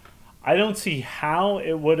 I don't see how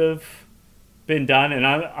it would have been done, and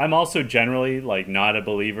I'm also generally like not a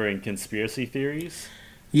believer in conspiracy theories.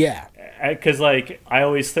 Yeah. Because like I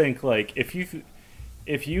always think like if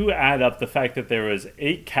you add up the fact that there was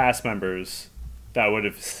 8 cast members that would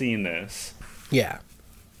have seen this, Yeah.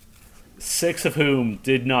 6 of whom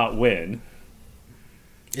did not win.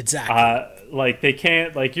 Exactly. Like they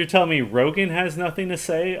can't. Like you're telling me Rogan has nothing to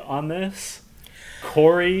say on this.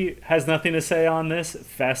 Corey has nothing to say on this.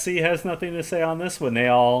 Fessy has nothing to say on this. When they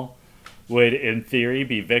all would, in theory,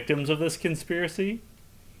 be victims of this conspiracy.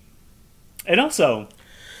 And also,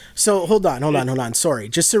 So hold on. Sorry,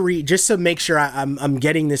 just to make sure I'm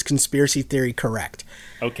getting this conspiracy theory correct.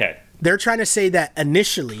 okay, They're trying to say that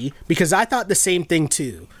initially, because I thought the same thing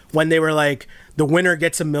too, when they were like, the winner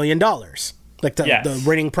gets $1 million. Like Yes. the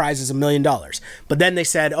winning prize is $1 million. But then they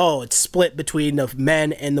said, oh, it's split between the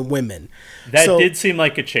men and the women. that So- did seem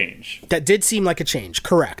like a change. That did seem like a change.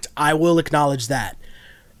 Correct. I will acknowledge that.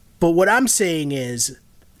 But what I'm saying is,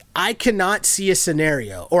 I cannot see a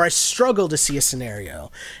scenario, or I struggle to see a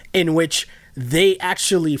scenario, in which they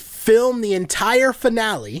actually film the entire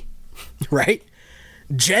finale, right?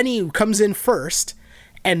 Jenny comes in first,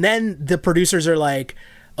 and then the producers are like,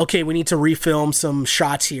 okay, we need to refilm some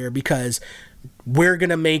shots here because we're going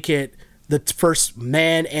to make it the first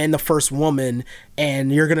man and the first woman,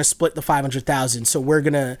 and you're going to split the 500,000. So we're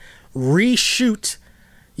going to reshoot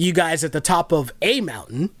you guys at the top of a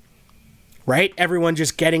mountain, right? Everyone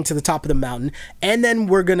just getting to the top of the mountain. And then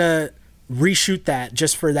we're going to reshoot that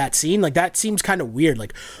just for that scene. Like, that seems kind of weird.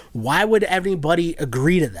 Like, why would anybody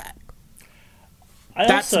agree to that?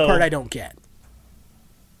 That's the part I don't get.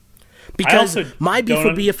 Because also my beef don't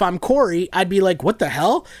would be, if I'm Corey, I'd be like, what the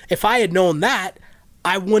hell? If I had known that,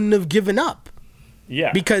 I wouldn't have given up.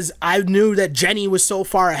 Yeah, Because I knew that Jenny was so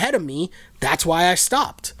far ahead of me. That's why I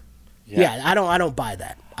stopped. Yeah, I don't buy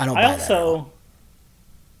that. I don't buy that at all.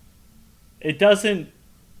 It doesn't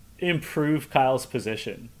improve Kyle's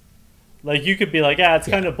position. Like you could be like, it's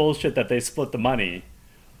kind of bullshit that they split the money,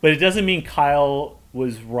 but it doesn't mean Kyle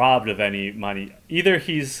was robbed of any money. Either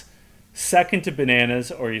he's second to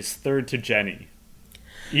Bananas or he's third to Jenny.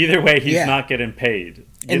 Either way, he's not getting paid.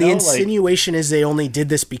 And the insinuation is they only did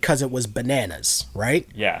this because it was Bananas, right?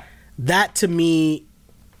 Yeah. That to me,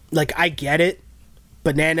 like, I get it.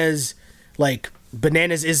 Bananas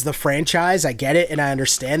is the franchise. I get it, and I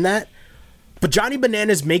understand that. But Johnny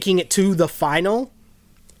Bananas making it to the final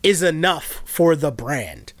is enough for the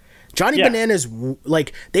brand. Johnny Bananas,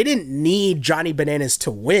 like, they didn't need Johnny Bananas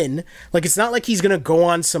to win. Like, it's not like he's going to go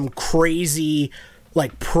on some crazy,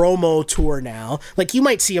 like, promo tour now. Like, you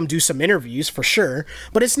might see him do some interviews for sure,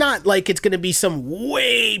 but it's not like it's going to be some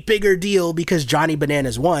way bigger deal because Johnny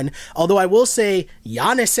Bananas won. Although I will say,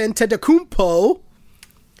 Giannis Antetokounmpo,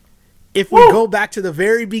 if we go back to the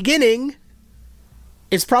very beginning,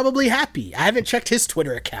 is probably happy. I haven't checked his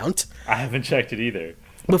Twitter account. I haven't checked it either.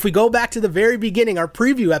 But if we go back to the very beginning, our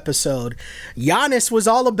preview episode, Giannis was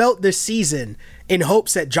all about this season in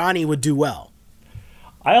hopes that Johnny would do well.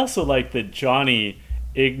 I also like that Johnny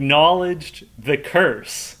acknowledged the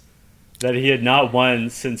curse that he had not won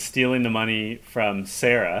since stealing the money from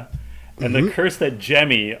Sarah. And the curse that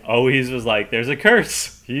Jemmy always was like, there's a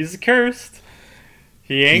curse. He's cursed.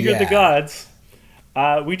 He angered the gods.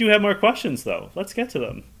 We do have more questions, though. Let's get to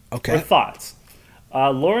them. Okay. Or thoughts.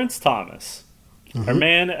 Lawrence Thomas, our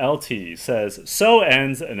man LT, says, so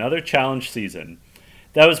ends another challenge season.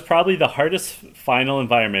 That was probably the hardest final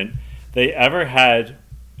environment they ever had.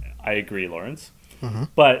 I agree, Lawrence.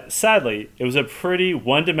 But sadly, it was a pretty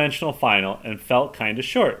one-dimensional final and felt kind of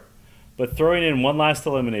short. But throwing in one last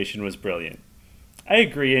elimination was brilliant. I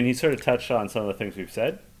agree, and he sort of touched on some of the things we've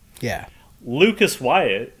said. Yeah. Lucas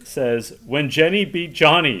Wyatt says, when Jenny beat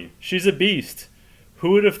Johnny, she's a beast.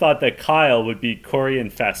 Who would have thought that Kyle would beat Corey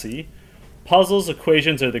and Fessy? Puzzles,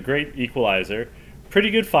 equations are the great equalizer.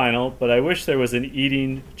 Pretty good final, but I wish there was an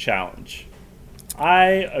eating challenge. I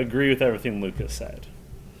agree with everything Lucas said.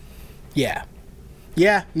 Yeah.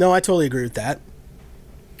 Yeah, no, I totally agree with that.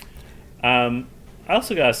 I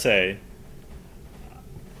also gotta say,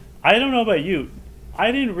 I don't know about you,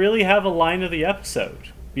 I didn't really have a line of the episode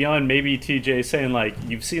beyond maybe TJ saying, like,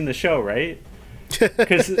 you've seen the show, right?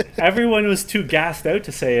 Because everyone was too gassed out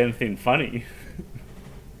to say anything funny.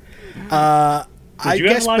 I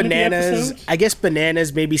guess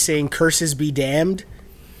Bananas maybe saying curses be damned.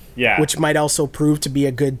 Yeah. Which might also prove to be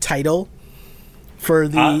a good title for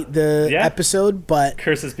the yeah. episode, but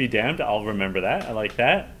Curses be damned. I'll remember that. I like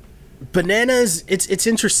that. Bananas, it's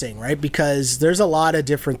interesting, right? Because there's a lot of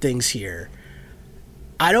different things here.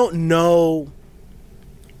 I don't know,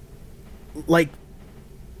 like,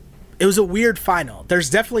 it was a weird final. There's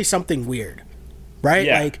definitely something weird, right?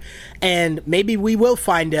 Yeah. Like, and maybe we will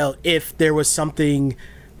find out if there was something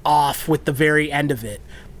off with the very end of it.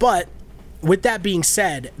 But with that being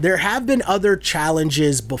said, there have been other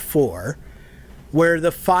challenges before where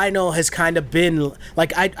the final has kind of been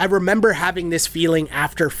like, I remember having this feeling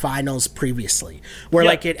after finals previously where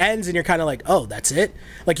like it ends and you're kind of like, oh, that's it.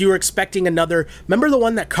 Like you were expecting another. Remember the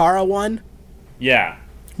one that Kara won? Yeah.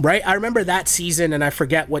 Right? I remember that season, and I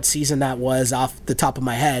forget what season that was off the top of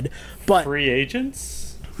my head, but Free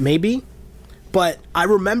Agents? Maybe. But I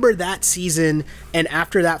remember that season, and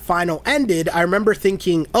after that final ended, I remember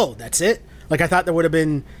thinking, oh, that's it? Like, I thought there would have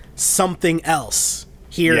been something else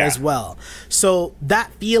here as well. So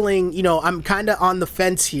that feeling, you know, I'm kind of on the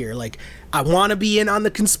fence here. Like, I want to be in on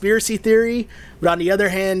the conspiracy theory, but on the other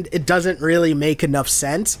hand, it doesn't really make enough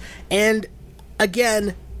sense. And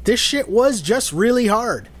again, this shit was just really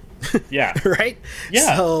hard. Yeah. Right?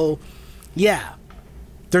 Yeah. So, yeah.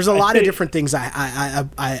 There's a lot of different things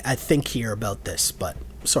I think here about this, but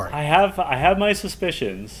sorry. I have my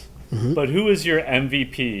suspicions, but who is your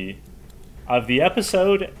MVP of the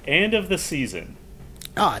episode and of the season?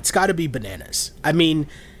 Oh, it's got to be Bananas. I mean,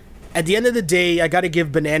 at the end of the day, I got to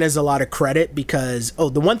give Bananas a lot of credit because,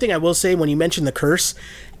 the one thing I will say when you mentioned the curse,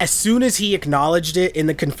 as soon as he acknowledged it in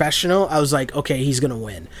the confessional, I was like, okay, he's going to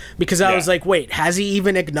win. Because I was like, wait, has he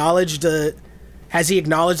acknowledged the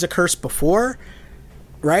curse before?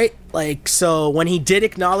 Right? Like, so when he did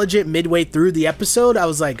acknowledge it midway through the episode, I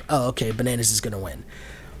was like, oh, okay, Bananas is going to win.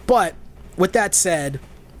 But with that said,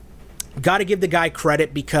 got to give the guy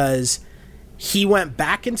credit because he went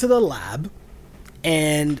back into the lab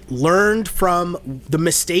and learned from the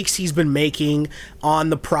mistakes he's been making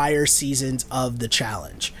on the prior seasons of the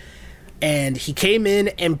challenge. And he came in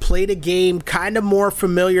and played a game kind of more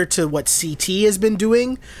familiar to what CT has been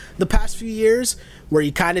doing the past few years, where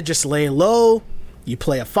you kind of just lay low, you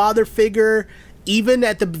play a father figure. Even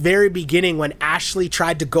at the very beginning when Ashley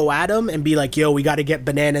tried to go at him and be like, yo, we got to get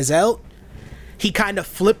Bananas out, he kind of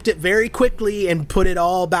flipped it very quickly and put it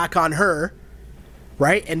all back on her,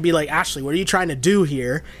 right? And be like, Ashley, what are you trying to do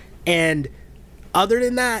here? And other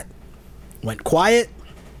than that, went quiet,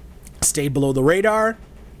 stayed below the radar,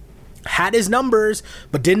 had his numbers,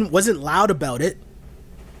 but wasn't loud about it,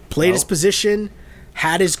 played his position,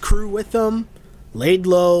 had his crew with him, laid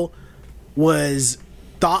low, was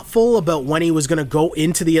thoughtful about when he was going to go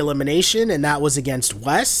into the elimination, and that was against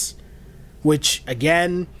Wes, which,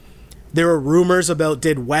 again, there were rumors about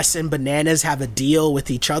did Wes and Bananas have a deal with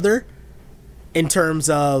each other in terms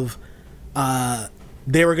of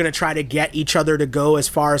they were going to try to get each other to go as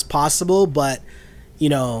far as possible, but, you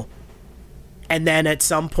know, and then at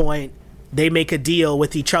some point they make a deal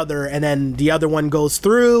with each other and then the other one goes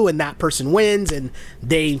through and that person wins and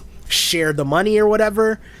they share the money or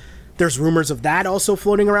whatever. There's rumors of that also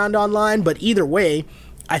floating around online, but either way,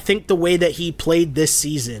 I think the way that he played this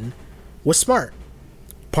season was smart.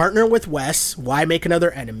 Partner with Wes, why make another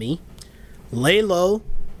enemy? Lay low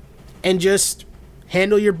and just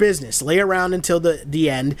handle your business. Lay around until the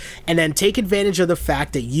end and then take advantage of the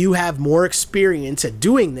fact that you have more experience at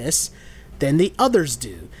doing this than the others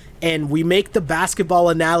do. And we make the basketball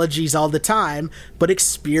analogies all the time, but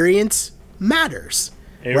experience matters.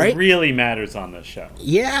 It right? really matters on this show.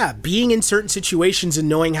 Yeah, being in certain situations and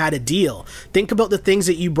knowing how to deal. Think about the things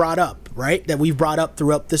that you brought up, right? That we've brought up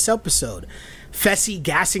throughout this episode. Fessy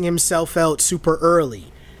gassing himself out super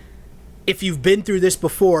early. If you've been through this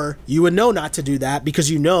before, you would know not to do that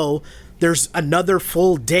because you know there's another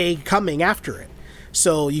full day coming after it.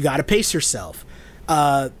 So you got to pace yourself.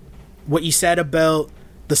 What you said about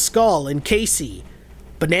the skull and Casey.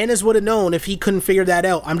 Bananas would have known if he couldn't figure that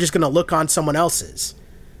out, I'm just going to look on someone else's.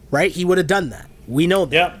 Right? He would have done that. We know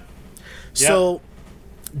that. Yep. So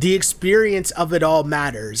the experience of it all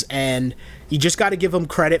matters, and you just got to give him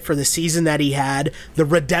credit for the season that he had, the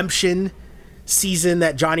redemption season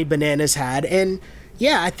that Johnny Bananas had, and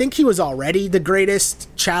yeah, I think he was already the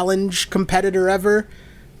greatest challenge competitor ever,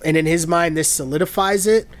 and in his mind, this solidifies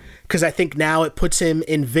it, because I think now it puts him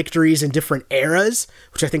in victories in different eras,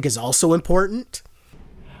 which I think is also important.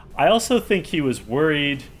 I also think he was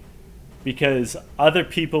worried because other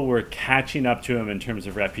people were catching up to him in terms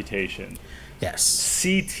of reputation. Yes.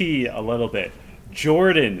 CT a little bit.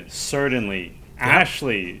 Jordan, certainly. Yep.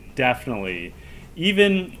 Ashley, definitely.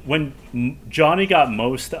 Even when Johnny got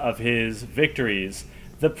most of his victories,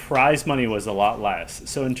 the prize money was a lot less.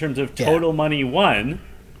 So in terms of Yeah. total money won,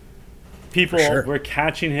 people sure. were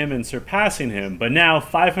catching him and surpassing him. But now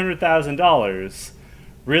 $500,000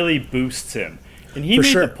 really boosts him. And he For made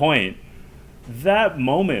sure. the point, that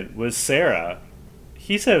moment with Sarah,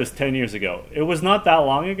 he said it was 10 years ago. It was not that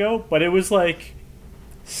long ago, but it was like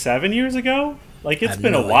 7 years ago? Like, it's have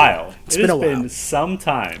been no a idea. while. It's It been has a while. been some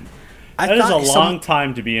time. I That is a thought long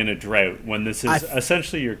time to be in a drought when this is I-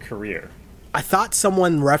 essentially your career. I thought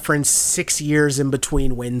someone referenced 6 years in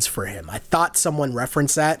between wins for him. I thought someone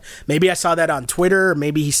referenced that. Maybe I saw that on Twitter. Or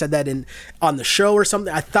maybe he said that on the show or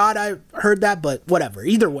something. I thought I heard that, but whatever.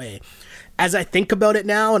 Either way, as I think about it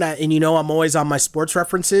now, and you know I'm always on my sports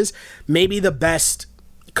references, maybe the best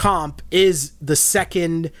comp is the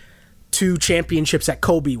second 2 championships that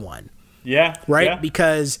Kobe won. Yeah. Right? Yeah.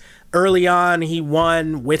 Because early on he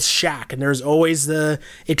won with Shaq, and there's always the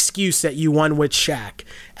excuse that you won with Shaq.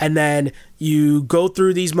 And then you go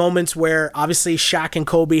through these moments where obviously Shaq and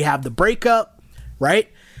Kobe have the breakup, right?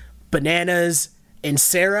 Bananas and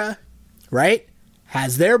Sarah, right?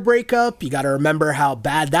 Has their breakup. You got to remember how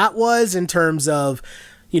bad that was in terms of,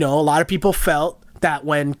 you know, a lot of people felt that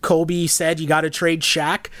when Kobe said you got to trade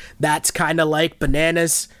Shaq, that's kind of like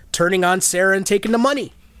Bananas turning on Sarah and taking the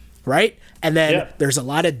money, right? And then Yeah. there's a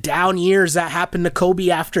lot of down years that happened to Kobe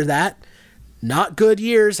after that. Not good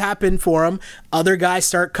years happen for him. Other guys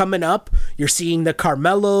start coming up. You're seeing the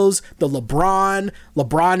Carmelos, the LeBron.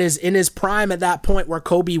 LeBron is in his prime at that point where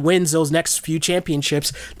Kobe wins those next few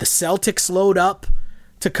championships. The Celtics load up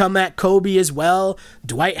to come at Kobe as well.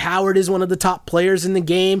 Dwight Howard is one of the top players in the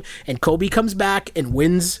game, and Kobe comes back and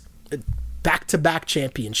wins back-to-back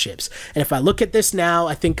championships. And if I look at this now,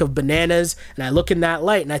 I think of Bananas, and I look in that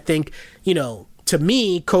light, and I think, you know, to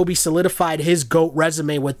me, Kobe solidified his GOAT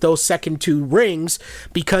resume with those second 2 rings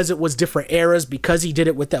because it was different eras, because he did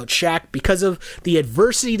it without Shaq, because of the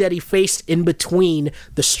adversity that he faced in between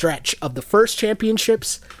the stretch of the first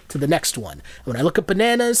championships to the next one. When I look at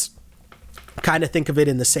Bananas, I kind of think of it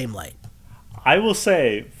in the same light. I will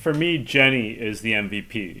say, for me, Jenny is the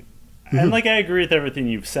MVP. And, like, I agree with everything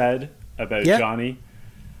you've said about Yeah. Johnny.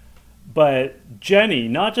 But Jenny,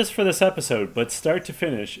 not just for this episode, but start to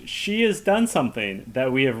finish, she has done something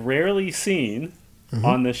that we have rarely seen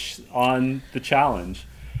on the challenge.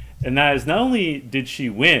 And that is, not only did she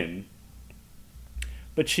win,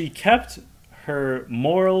 but she kept her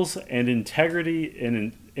morals and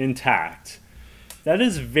integrity intact. That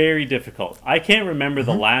is very difficult. I can't remember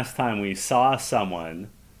the last time we saw someone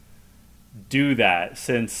do that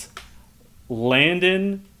since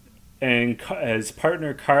Landon and his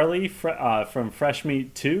partner Carly from Fresh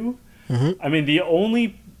Meat 2. I mean, the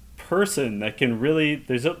only person that can really...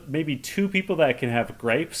 There's maybe 2 people that can have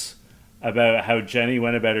gripes about how Jenny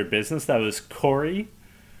went about her business. That was Corey,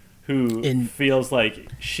 who feels like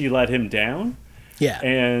she let him down. Yeah.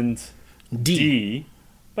 And D. D.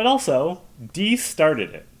 But also, D started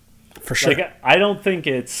it. For sure. Like, I don't think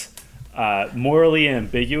it's morally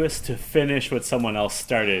ambiguous to finish what someone else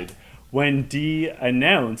started when D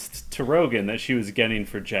announced to Rogan that she was getting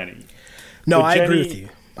for Jenny. No, But I agree Jenny- with you.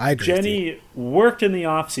 I agree with you. Jenny worked in the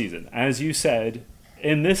off-season. As you said,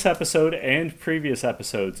 in this episode and previous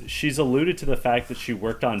episodes, she's alluded to the fact that she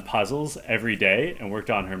worked on puzzles every day and worked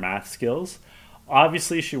on her math skills.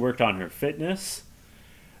 Obviously, she worked on her fitness.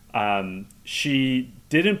 She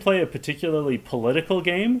didn't play a particularly political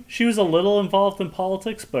game. She was a little involved in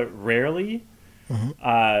politics, but rarely.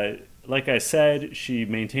 Like I said, she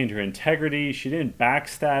maintained her integrity. She didn't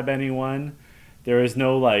backstab anyone. There was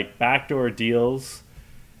no, like, backdoor deals.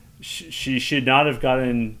 She should not have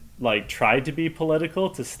tried to be political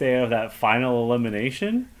to stay out of that final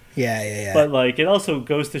elimination. Yeah. But, like, it also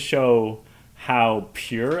goes to show how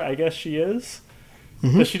pure, I guess, she is.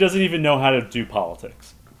 That she doesn't even know how to do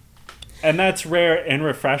politics. And that's rare and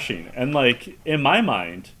refreshing. And, like, in my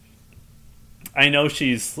mind, I know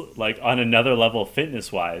she's, like, on another level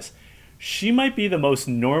fitness-wise. She might be the most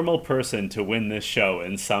normal person to win this show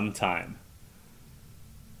in some time.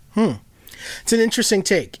 It's an interesting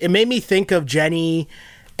take. It made me think of Jenny,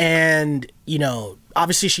 and, you know,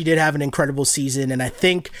 obviously she did have an incredible season, and I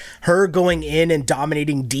think her going in and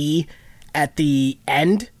dominating D at the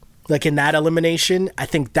end, like in that elimination, I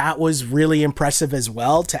think that was really impressive as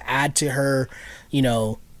well to add to her, you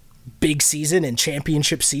know, big season and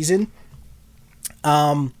championship season.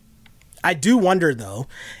 I do wonder, though,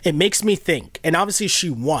 it makes me think, and obviously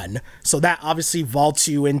she won, so that obviously vaults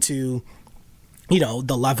you into, you know,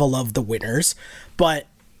 the level of the winners. But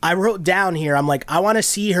I wrote down here, I'm like, I want to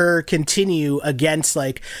see her continue against,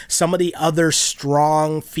 like, some of the other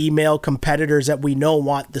strong female competitors that we know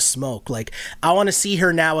want the smoke. Like, I want to see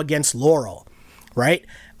her now against Laurel. right?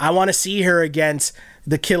 I want to see her against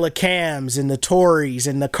the Killa Cams and the Tories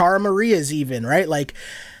and the Cara Marias even, right? Like,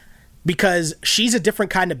 because she's a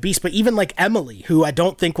different kind of beast. But even like Emily, who I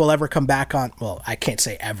don't think will ever come back on, well, I can't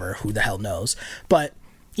say ever, who the hell knows, but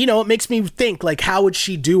you know, it makes me think, like, how would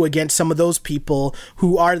she do against some of those people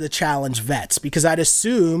who are the challenge vets? Because I'd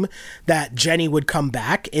assume that Jenny would come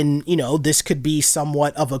back and, you know, this could be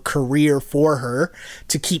somewhat of a career for her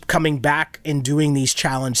to keep coming back and doing these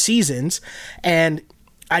challenge seasons. And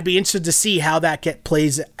I'd be interested to see how that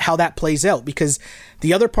plays out, because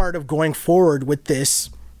the other part of going forward with this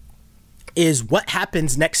is what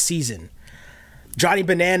happens next season. Johnny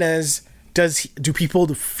Bananas, do people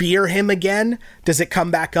fear him again? Does it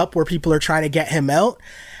come back up where people are trying to get him out?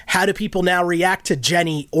 How do people now react to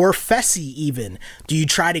Jenny or Fessy even? Do you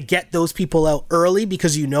try to get those people out early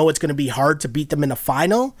because you know it's going to be hard to beat them in a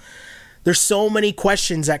final? There's so many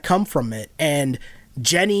questions that come from it. And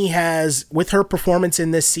Jenny has, with her performance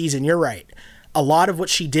in this season, you're right, a lot of what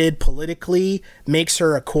she did politically makes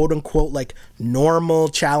her a quote unquote like normal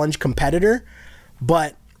challenge competitor.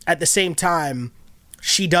 But at the same time,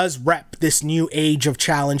 she does rep this new age of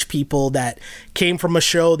challenge people that came from a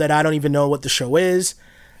show that I don't even know what the show is.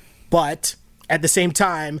 But at the same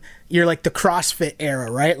time, you're like the CrossFit era,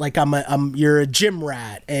 right? Like you're a gym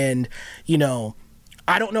rat. And, you know,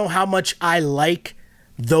 I don't know how much I like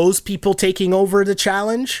those people taking over the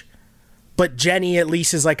challenge, but Jenny at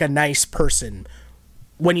least is like a nice person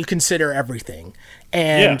when you consider everything.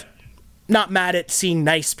 And not mad at seeing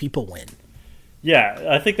nice people win. Yeah,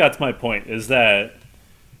 I think that's my point, is that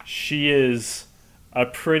she is a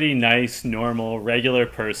pretty nice, normal, regular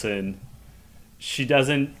person. She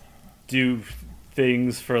doesn't do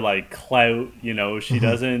things for like clout, you know.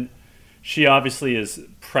 She obviously is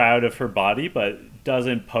proud of her body, but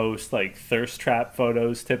doesn't post like thirst trap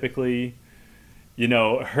photos typically. You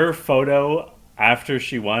know, her photo after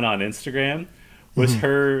she won on Instagram was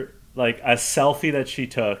her, like, a selfie that she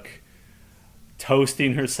took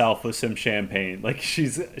toasting herself with some champagne. Like,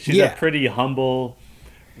 she's a pretty humble,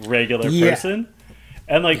 regular person,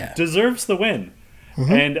 and like deserves the win.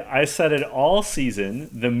 And I said it all season,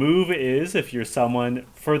 the move is, if you're someone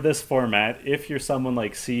for this format, if you're someone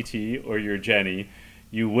like CT or you're Jenny,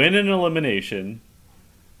 you win an elimination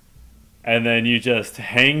and then you just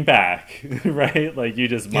hang back, right? Like, you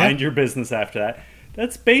just mind your business after that.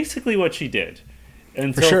 That's basically what she did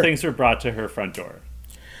until things were brought to her front door.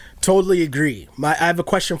 Totally agree. I have a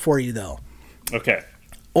question for you though. Okay.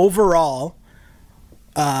 Overall,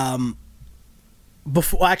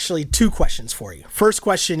 two questions for you. First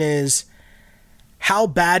question is, how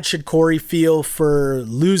bad should Corey feel for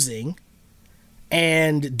losing?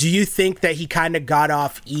 And do you think that he kind of got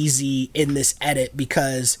off easy in this edit?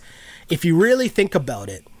 Because if you really think about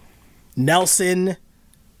it, Nelson,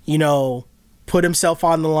 you know, put himself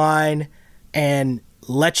on the line and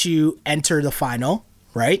let you enter the final,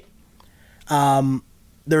 right?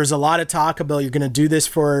 There's a lot of talk about you're going to do this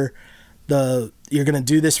for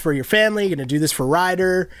your family, you're going to do this for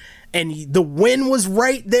Ryder, and the win was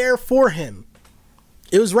right there for him.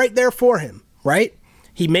 It was right there for him, right?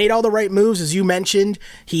 He made all the right moves, as you mentioned.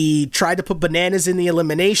 He tried to put Bananas in the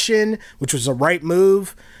elimination, which was a right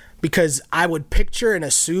move, because I would picture and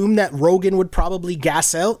assume that Rogan would probably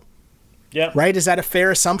gas out. Yeah. Right? Is that a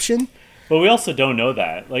fair assumption? But we also don't know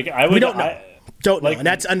that. Like, we don't know. Don't know, and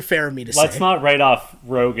that's unfair of me to say. Let's not write off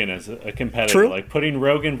Rogan as a competitor. True. Like, putting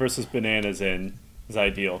Rogan versus Bananas in is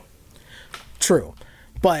ideal. True.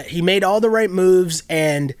 But he made all the right moves,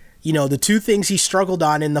 and, you know, the two things he struggled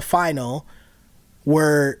on in the final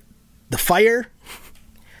were the fire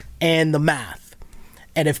and the math.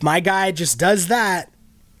 And if my guy just does that,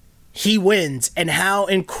 he wins. And how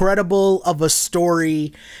incredible of a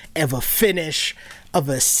story, of a finish, of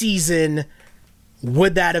a season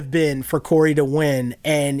would that have been for Corey to win?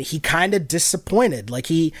 And he kind of disappointed. Like,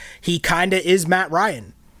 he kind of is Matt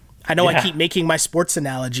Ryan. I know I keep making my sports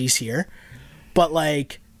analogies here, but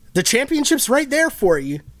like, the championship's right there for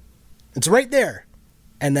you. It's right there.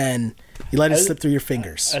 And then you let it slip through your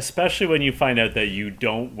fingers. Especially when you find out that you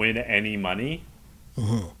don't win any money.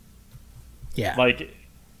 Mm-hmm. Yeah.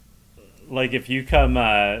 Like if you come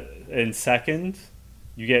in second,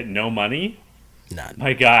 you get no money. None.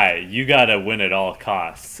 My guy, you gotta win at all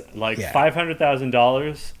costs. Like,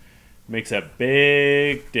 $500,000 makes a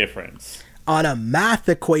big difference. On a math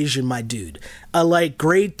equation, my dude. A like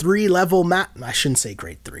grade 3 level math. I shouldn't say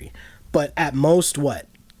grade 3, but at most what?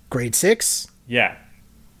 Grade 6? Yeah.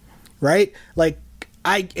 Right? Like,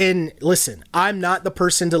 listen, I'm not the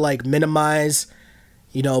person to like minimize,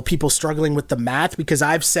 you know, people struggling with the math, because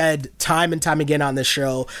I've said time and time again on this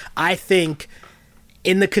show, I think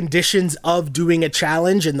in the conditions of doing a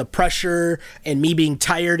challenge and the pressure and me being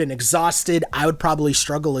tired and exhausted, I would probably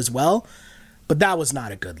struggle as well. But that was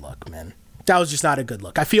not a good look, man. That was just not a good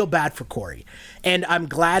look. I feel bad for Corey. And I'm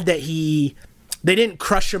glad that they didn't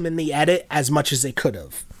crush him in the edit as much as they could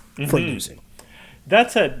have for losing.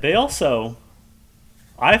 That said, they also,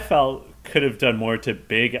 I felt, could have done more to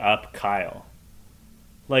big up Kyle.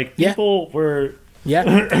 Like, people were,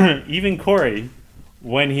 even Corey,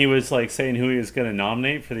 when he was like saying who he was going to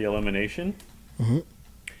nominate for the elimination,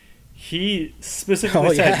 he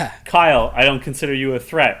specifically said, Kyle, I don't consider you a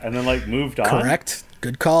threat, and then like moved on. Correct.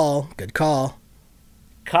 Good call.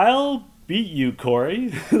 Kyle beat you,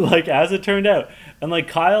 Corey, like, as it turned out. And like,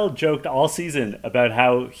 Kyle joked all season about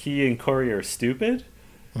how he and Corey are stupid,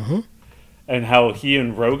 and how he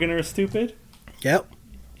and Rogan are stupid. Yep.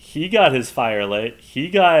 He got his fire lit. He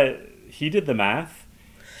did the math.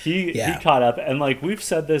 He caught up. And like, we've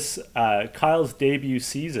said this, Kyle's debut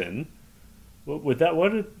season, what would that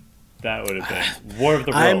have been? War of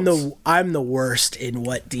the Worlds. I'm the worst in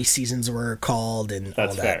what these seasons were called and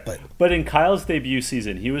that's all that. Fair. But in Kyle's debut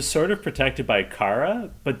season, he was sort of protected by Kara.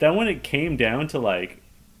 But then when it came down to like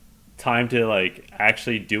time to like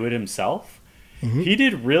actually do it himself, he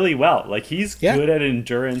did really well. Like, he's good at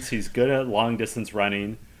endurance. He's good at long distance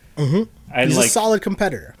running. And he's like, a solid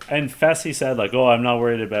competitor. And Fessy said like, "Oh, I'm not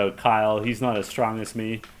worried about Kyle. He's not as strong as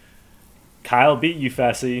me." Kyle beat you,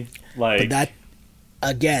 Fessy. Like, but that,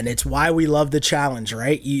 again, it's why we love the challenge,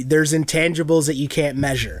 right? There's intangibles that you can't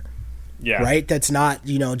measure. Yeah. Right? That's not,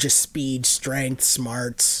 just speed, strength,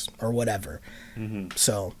 smarts, or whatever.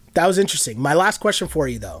 So that was interesting. My last question for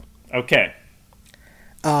you, though. Okay.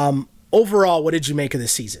 Overall, what did you make of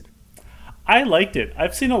this season? I liked it.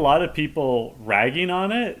 I've seen a lot of people ragging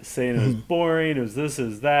on it, saying it was boring, it was this, it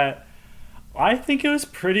was that. I think it was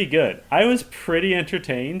pretty good. I was pretty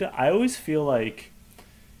entertained. I always feel like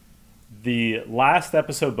the last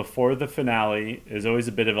episode before the finale is always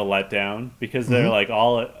a bit of a letdown because they're like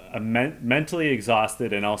all mentally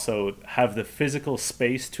exhausted and also have the physical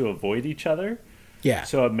space to avoid each other. Yeah.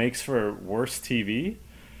 So it makes for worse TV.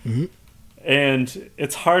 And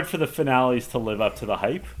it's hard for the finales to live up to the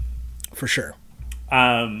hype. For sure.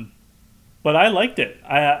 But I liked it.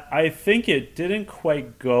 I think it didn't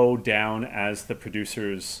quite go down as the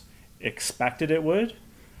producers expected it would.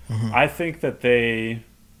 I think that they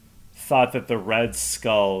thought that the Red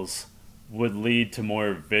Skulls would lead to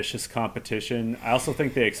more vicious competition. I also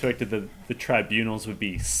think they expected that the tribunals would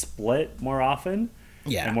be split more often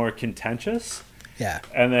and more contentious. Yeah.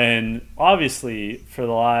 And then, obviously, for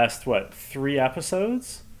the last, 3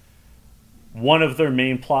 episodes, one of their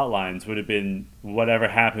main plot lines would have been whatever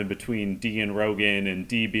happened between Dee and Rogan and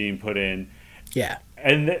Dee being put in. Yeah.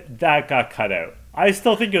 And that got cut out. I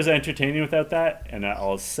still think it was entertaining without that, and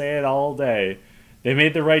I'll say it all day. They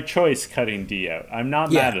made the right choice cutting Dee out. I'm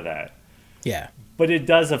not mad at that. Yeah. But it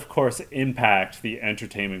does, of course, impact the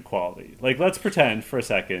entertainment quality. Like, let's pretend for a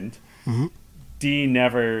second Dee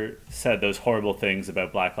never said those horrible things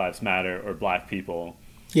about Black Lives Matter or black people.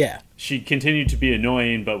 Yeah. She continued to be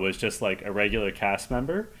annoying, but was just like a regular cast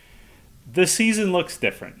member. The season looks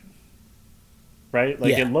different. Right?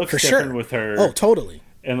 Like, it looks different with her. Oh, totally.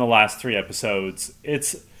 In the last 3 episodes.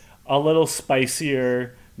 It's a little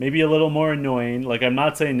spicier, maybe a little more annoying. Like, I'm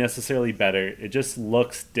not saying necessarily better. It just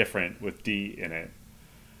looks different with Dee in it.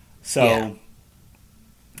 So,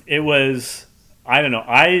 it was, I don't know.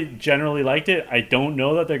 I generally liked it. I don't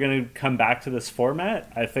know that they're going to come back to this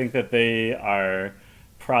format. I think that they are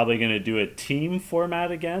probably going to do a team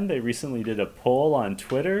format again. They recently did a poll on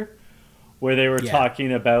Twitter where they were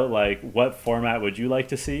talking about, like, what format would you like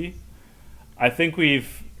to see? I think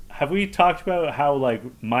have we talked about how, like,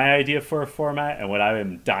 my idea for a format and what I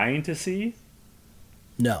am dying to see?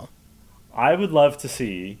 No. I would love to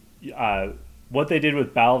see what they did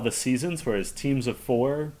with Battle of the Seasons, where it's teams of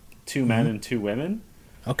 4, 2 men and 2 women.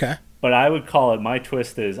 Okay. But I would call it, my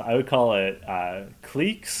twist is, I would call it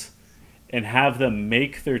cliques and have them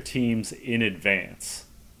make their teams in advance.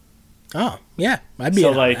 Oh, yeah. I'd be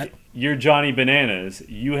so, like, that. You're Johnny Bananas.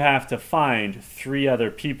 You have to find 3 other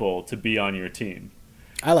people to be on your team.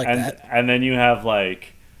 I like that. And then you have,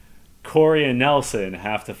 like, Corey and Nelson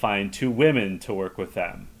have to find 2 women to work with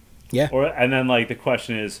them. Yeah. And then, like, the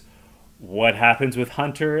question is, what happens with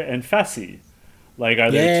Hunter and Fessy? Like, are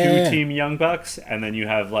there 2 Team Young Bucks? And then you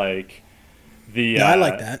have, like, the... I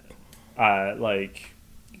like that. Like,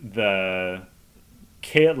 the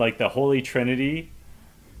Holy Trinity.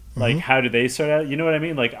 Like, how do they start out? You know what I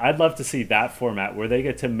mean? Like, I'd love to see that format where they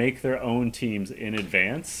get to make their own teams in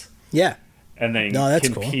advance. Yeah. And then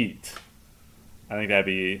compete. Cool. I think that'd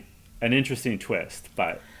be an interesting twist,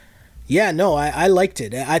 but Yeah, no, I liked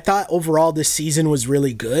it. I thought overall this season was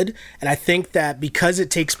really good. And I think that because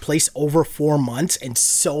it takes place over 4 months and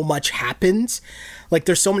so much happens, like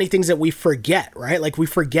there's so many things that we forget, right? Like we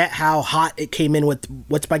forget how hot it came in with,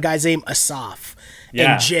 what's my guy's name? Asaf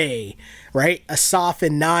Yeah. and Jay, right? Asaf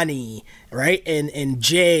and Nani, right? And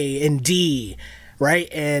Jay and D, right?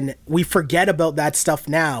 And we forget about that stuff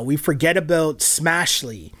now. We forget about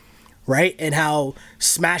Smashley, right? And how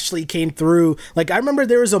Smashley came through. Like, I remember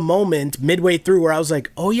there was a moment midway through where I was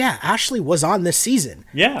like, oh yeah, Ashley was on this season.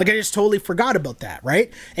 Yeah. Like, I just totally forgot about that,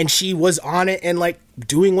 right? And she was on it and, like,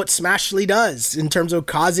 doing what Smashley does in terms of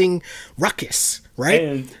causing ruckus,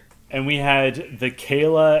 right? And we had the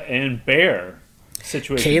Kayla and Bear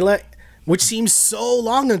situation. Kayla, which seems so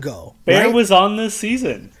long ago. Bear right? was on this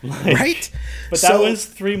season. Like, right? But that was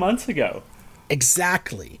 3 months ago.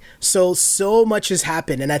 Exactly. So much has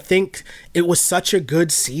happened, and I think it was such a good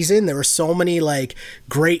season. There were so many like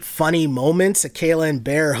great funny moments. Kayla and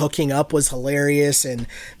Bear hooking up was hilarious, and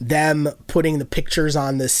them putting the pictures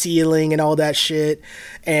on the ceiling and all that shit.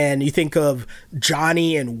 And you think of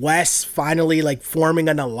Johnny and Wes finally like forming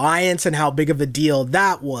an alliance and how big of a deal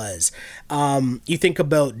that was. You think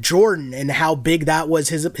about Jordan and how big that was,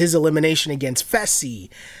 his elimination against Fessy.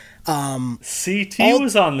 CT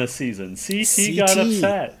was on this season. CT got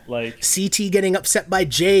upset. Like CT getting upset by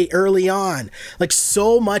Jay early on. Like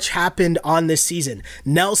so much happened on this season.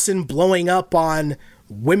 Nelson blowing up on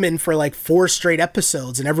women for like 4 straight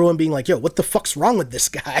episodes and everyone being like, yo, what the fuck's wrong with this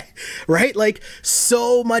guy? Right? Like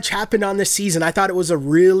so much happened on this season. I thought it was a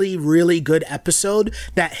really, really good episode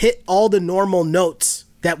that hit all the normal notes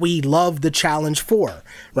that we love the challenge for,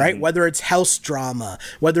 right? Mm-hmm. Whether it's house drama,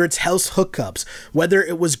 whether it's house hookups, whether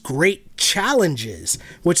it was great challenges,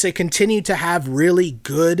 which they continue to have really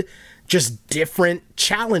good, just different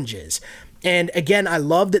challenges. And again, I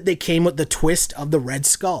love that they came with the twist of the Red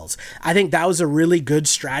Skulls. I think that was a really good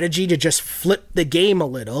strategy to just flip the game a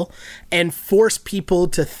little and force people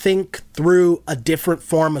to think through a different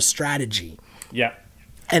form of strategy. Yeah.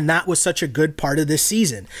 And that was such a good part of this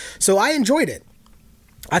season. So I enjoyed it.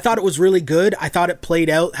 I thought it was really good. I thought it played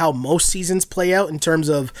out how most seasons play out in terms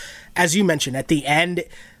of, as you mentioned, at the end,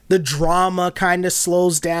 the drama kind of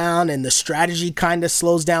slows down and the strategy kind of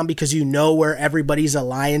slows down because you know where everybody's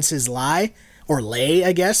alliances lie, or lay,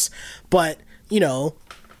 I guess. But, you know,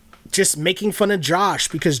 just making fun of Josh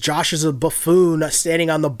because Josh is a buffoon standing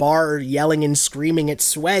on the bar yelling and screaming at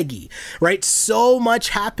Swaggy, right? So much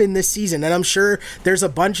happened this season, and I'm sure there's a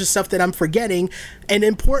bunch of stuff that I'm forgetting. And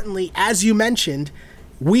importantly, as you mentioned,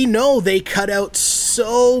 we know they cut out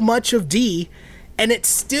so much of D, and it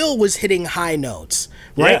still was hitting high notes,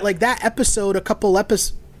 right? Yeah. Like that episode,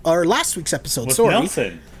 or last week's episode,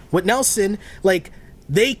 with Nelson, like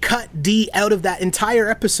they cut D out of that entire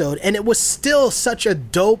episode, and it was still such a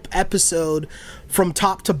dope episode from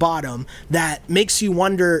top to bottom that makes you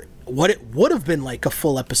wonder what it would have been like a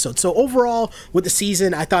full episode. So overall, with the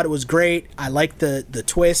season, I thought it was great. I liked the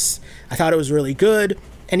twists. I thought it was really good.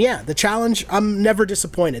 And yeah, the challenge, I'm never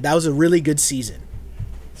disappointed. That was a really good season.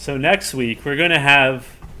 So next week, we're going to have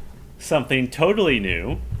something totally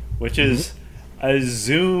new, which is a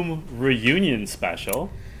Zoom reunion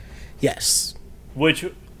special. Yes. Which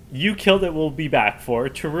You Killed It will be back for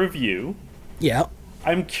to review. Yeah.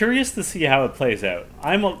 I'm curious to see how it plays out.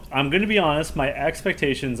 I'm going to be honest, my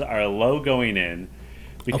expectations are low going in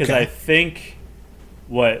because I think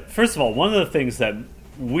first of all, one of the things that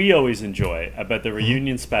we always enjoy about the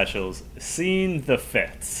reunion specials, seeing the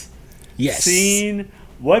fits. Yes. Seeing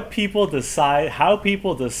what people decide, how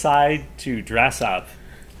people decide to dress up.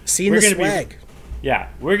 Seeing the swag.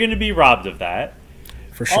 We're going to be robbed of that.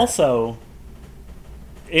 For sure. Also,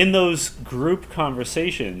 in those group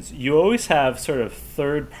conversations, you always have sort of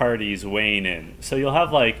third parties weighing in. So you'll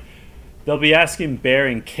have they'll be asking Bear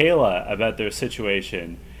and Kayla about their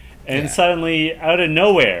situation. And suddenly, out of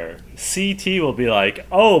nowhere, CT will be like,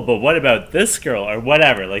 "Oh, but what about this girl?" or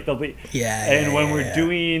whatever. Like they'll be,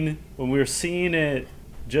 when we're seeing it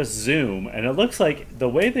just Zoom, and it looks like the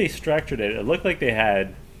way they structured it, it looked like they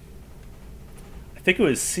had, I think it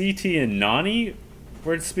was CT and Nani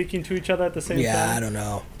were speaking to each other at the same time. Yeah, I don't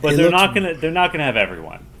know, but they're not gonna have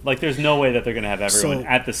everyone. Like, there's no way that they're gonna have everyone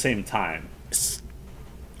at the same time.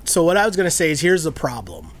 So what I was gonna say is, here's the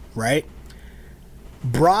problem, right?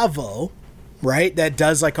 Bravo, right, that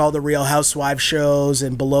does like all the Real Housewives shows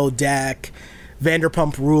and Below Deck,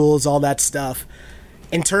 Vanderpump Rules, all that stuff.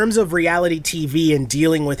 In terms of reality TV and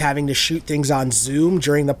dealing with having to shoot things on Zoom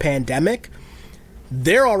during the pandemic,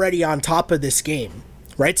 they're already on top of this game,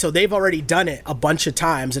 right? So they've already done it a bunch of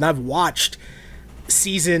times, and I've watched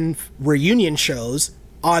season reunion shows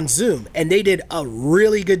on Zoom, and they did a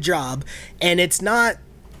really good job. And it's not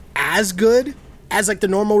as good as like the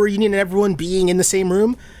normal reunion and everyone being in the same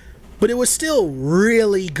room, but it was still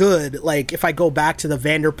really good. Like if I go back to the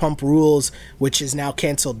Vanderpump Rules, which is now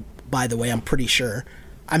canceled, by the way, I'm pretty sure.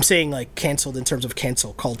 I'm saying like canceled in terms of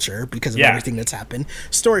cancel culture because of everything that's happened.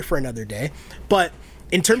 Story for another day. But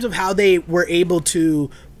in terms of how they were able to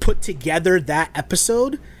put together that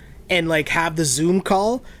episode and like have the Zoom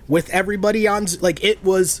call with everybody on, like it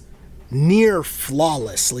was near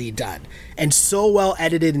flawlessly done and so well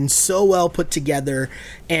edited and so well put together.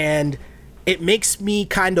 And it makes me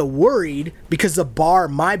kind of worried because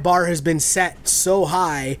my bar has been set so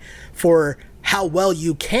high for how well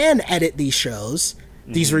you can edit these shows,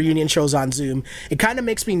 these reunion shows on Zoom. It kind of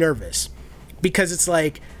makes me nervous because it's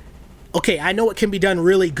like, okay, I know it can be done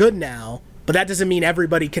really good now, but that doesn't mean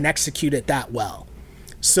everybody can execute it that well.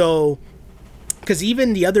 So, because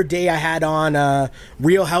even the other day I had on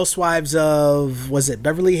Real Housewives of, was it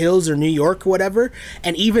Beverly Hills or New York or whatever,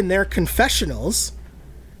 and even their confessionals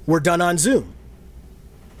were done on Zoom.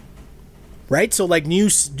 Right? So like new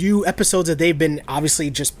episodes that they've been obviously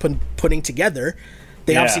just putting together,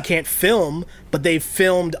 they obviously can't film, but they've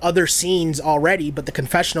filmed other scenes already, but the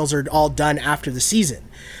confessionals are all done after the season.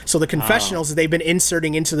 So the confessionals that they've been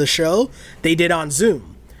inserting into the show, they did on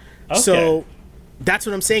Zoom. Okay. So that's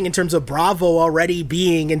what I'm saying in terms of Bravo already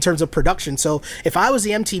being in terms of production. So if I was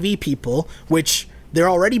the MTV people, which they're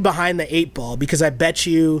already behind the 8 ball, because I bet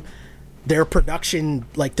you their production,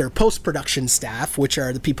 like their post-production staff, which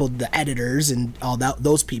are the people, the editors and all that,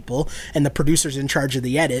 those people, and the producers in charge of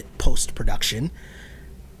the edit post-production,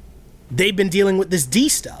 they've been dealing with this D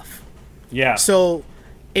stuff. Yeah. So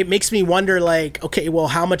it makes me wonder, like, okay, well,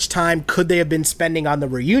 how much time could they have been spending on the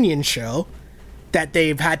reunion show that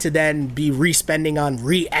they've had to then be re-spending on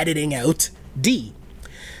re-editing out D?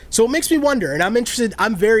 So it makes me wonder, and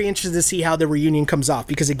I'm very interested to see how the reunion comes off,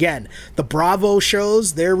 because again, the Bravo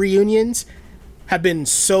shows, their reunions have been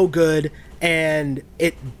so good, and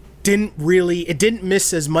it didn't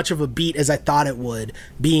miss as much of a beat as I thought it would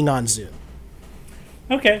being on Zoom.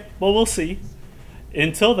 Okay, well, we'll see.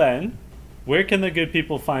 Until then, where can the good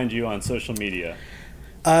people find you on social media?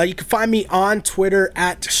 You can find me on Twitter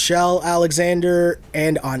at Shell Alexander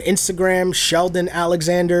and on Instagram, Sheldon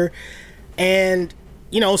Alexander. And,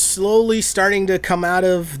 you know, slowly starting to come out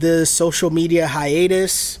of the social media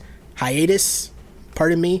hiatus,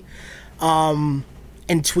 pardon me, and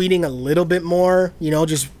tweeting a little bit more, you know,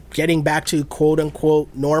 just getting back to quote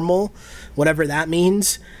unquote normal, whatever that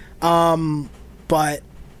means. But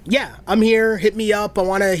yeah, I'm here. Hit me up. I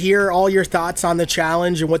want to hear all your thoughts on the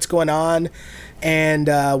challenge and what's going on, and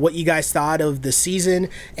what you guys thought of the season.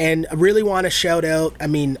 And I really want to shout out, I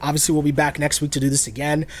mean, obviously we'll be back next week to do this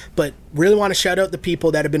again, but really want to shout out the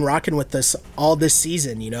people that have been rocking with us all this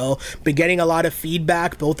season. You know, been getting a lot of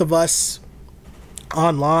feedback, both of us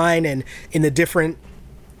online and in the different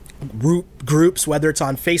groups, whether it's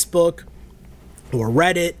on Facebook or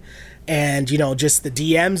Reddit. And, you know, just the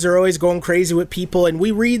DMs are always going crazy with people, and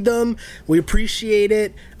we read them. We appreciate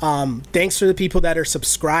it. Thanks for the people that are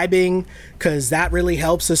subscribing, because that really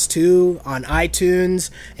helps us too on iTunes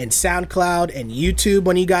and SoundCloud and YouTube.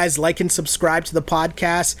 When you guys like and subscribe to the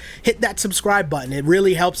podcast, hit that subscribe button. It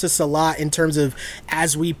really helps us a lot in terms of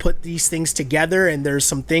as we put these things together. And there's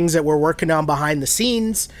some things that we're working on behind the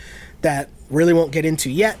scenes that really won't get into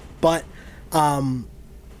yet, but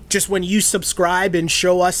just when you subscribe and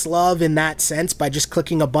show us love in that sense by just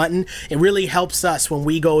clicking a button, it really helps us when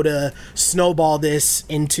we go to snowball this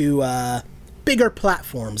into bigger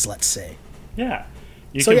platforms, let's say. Yeah.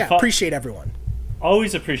 Appreciate everyone.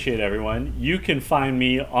 Always appreciate everyone. You can find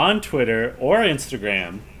me on Twitter or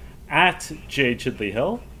Instagram at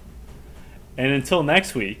jchidleyhill. And until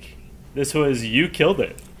next week, this was You Killed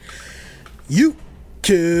It. You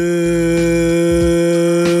Killed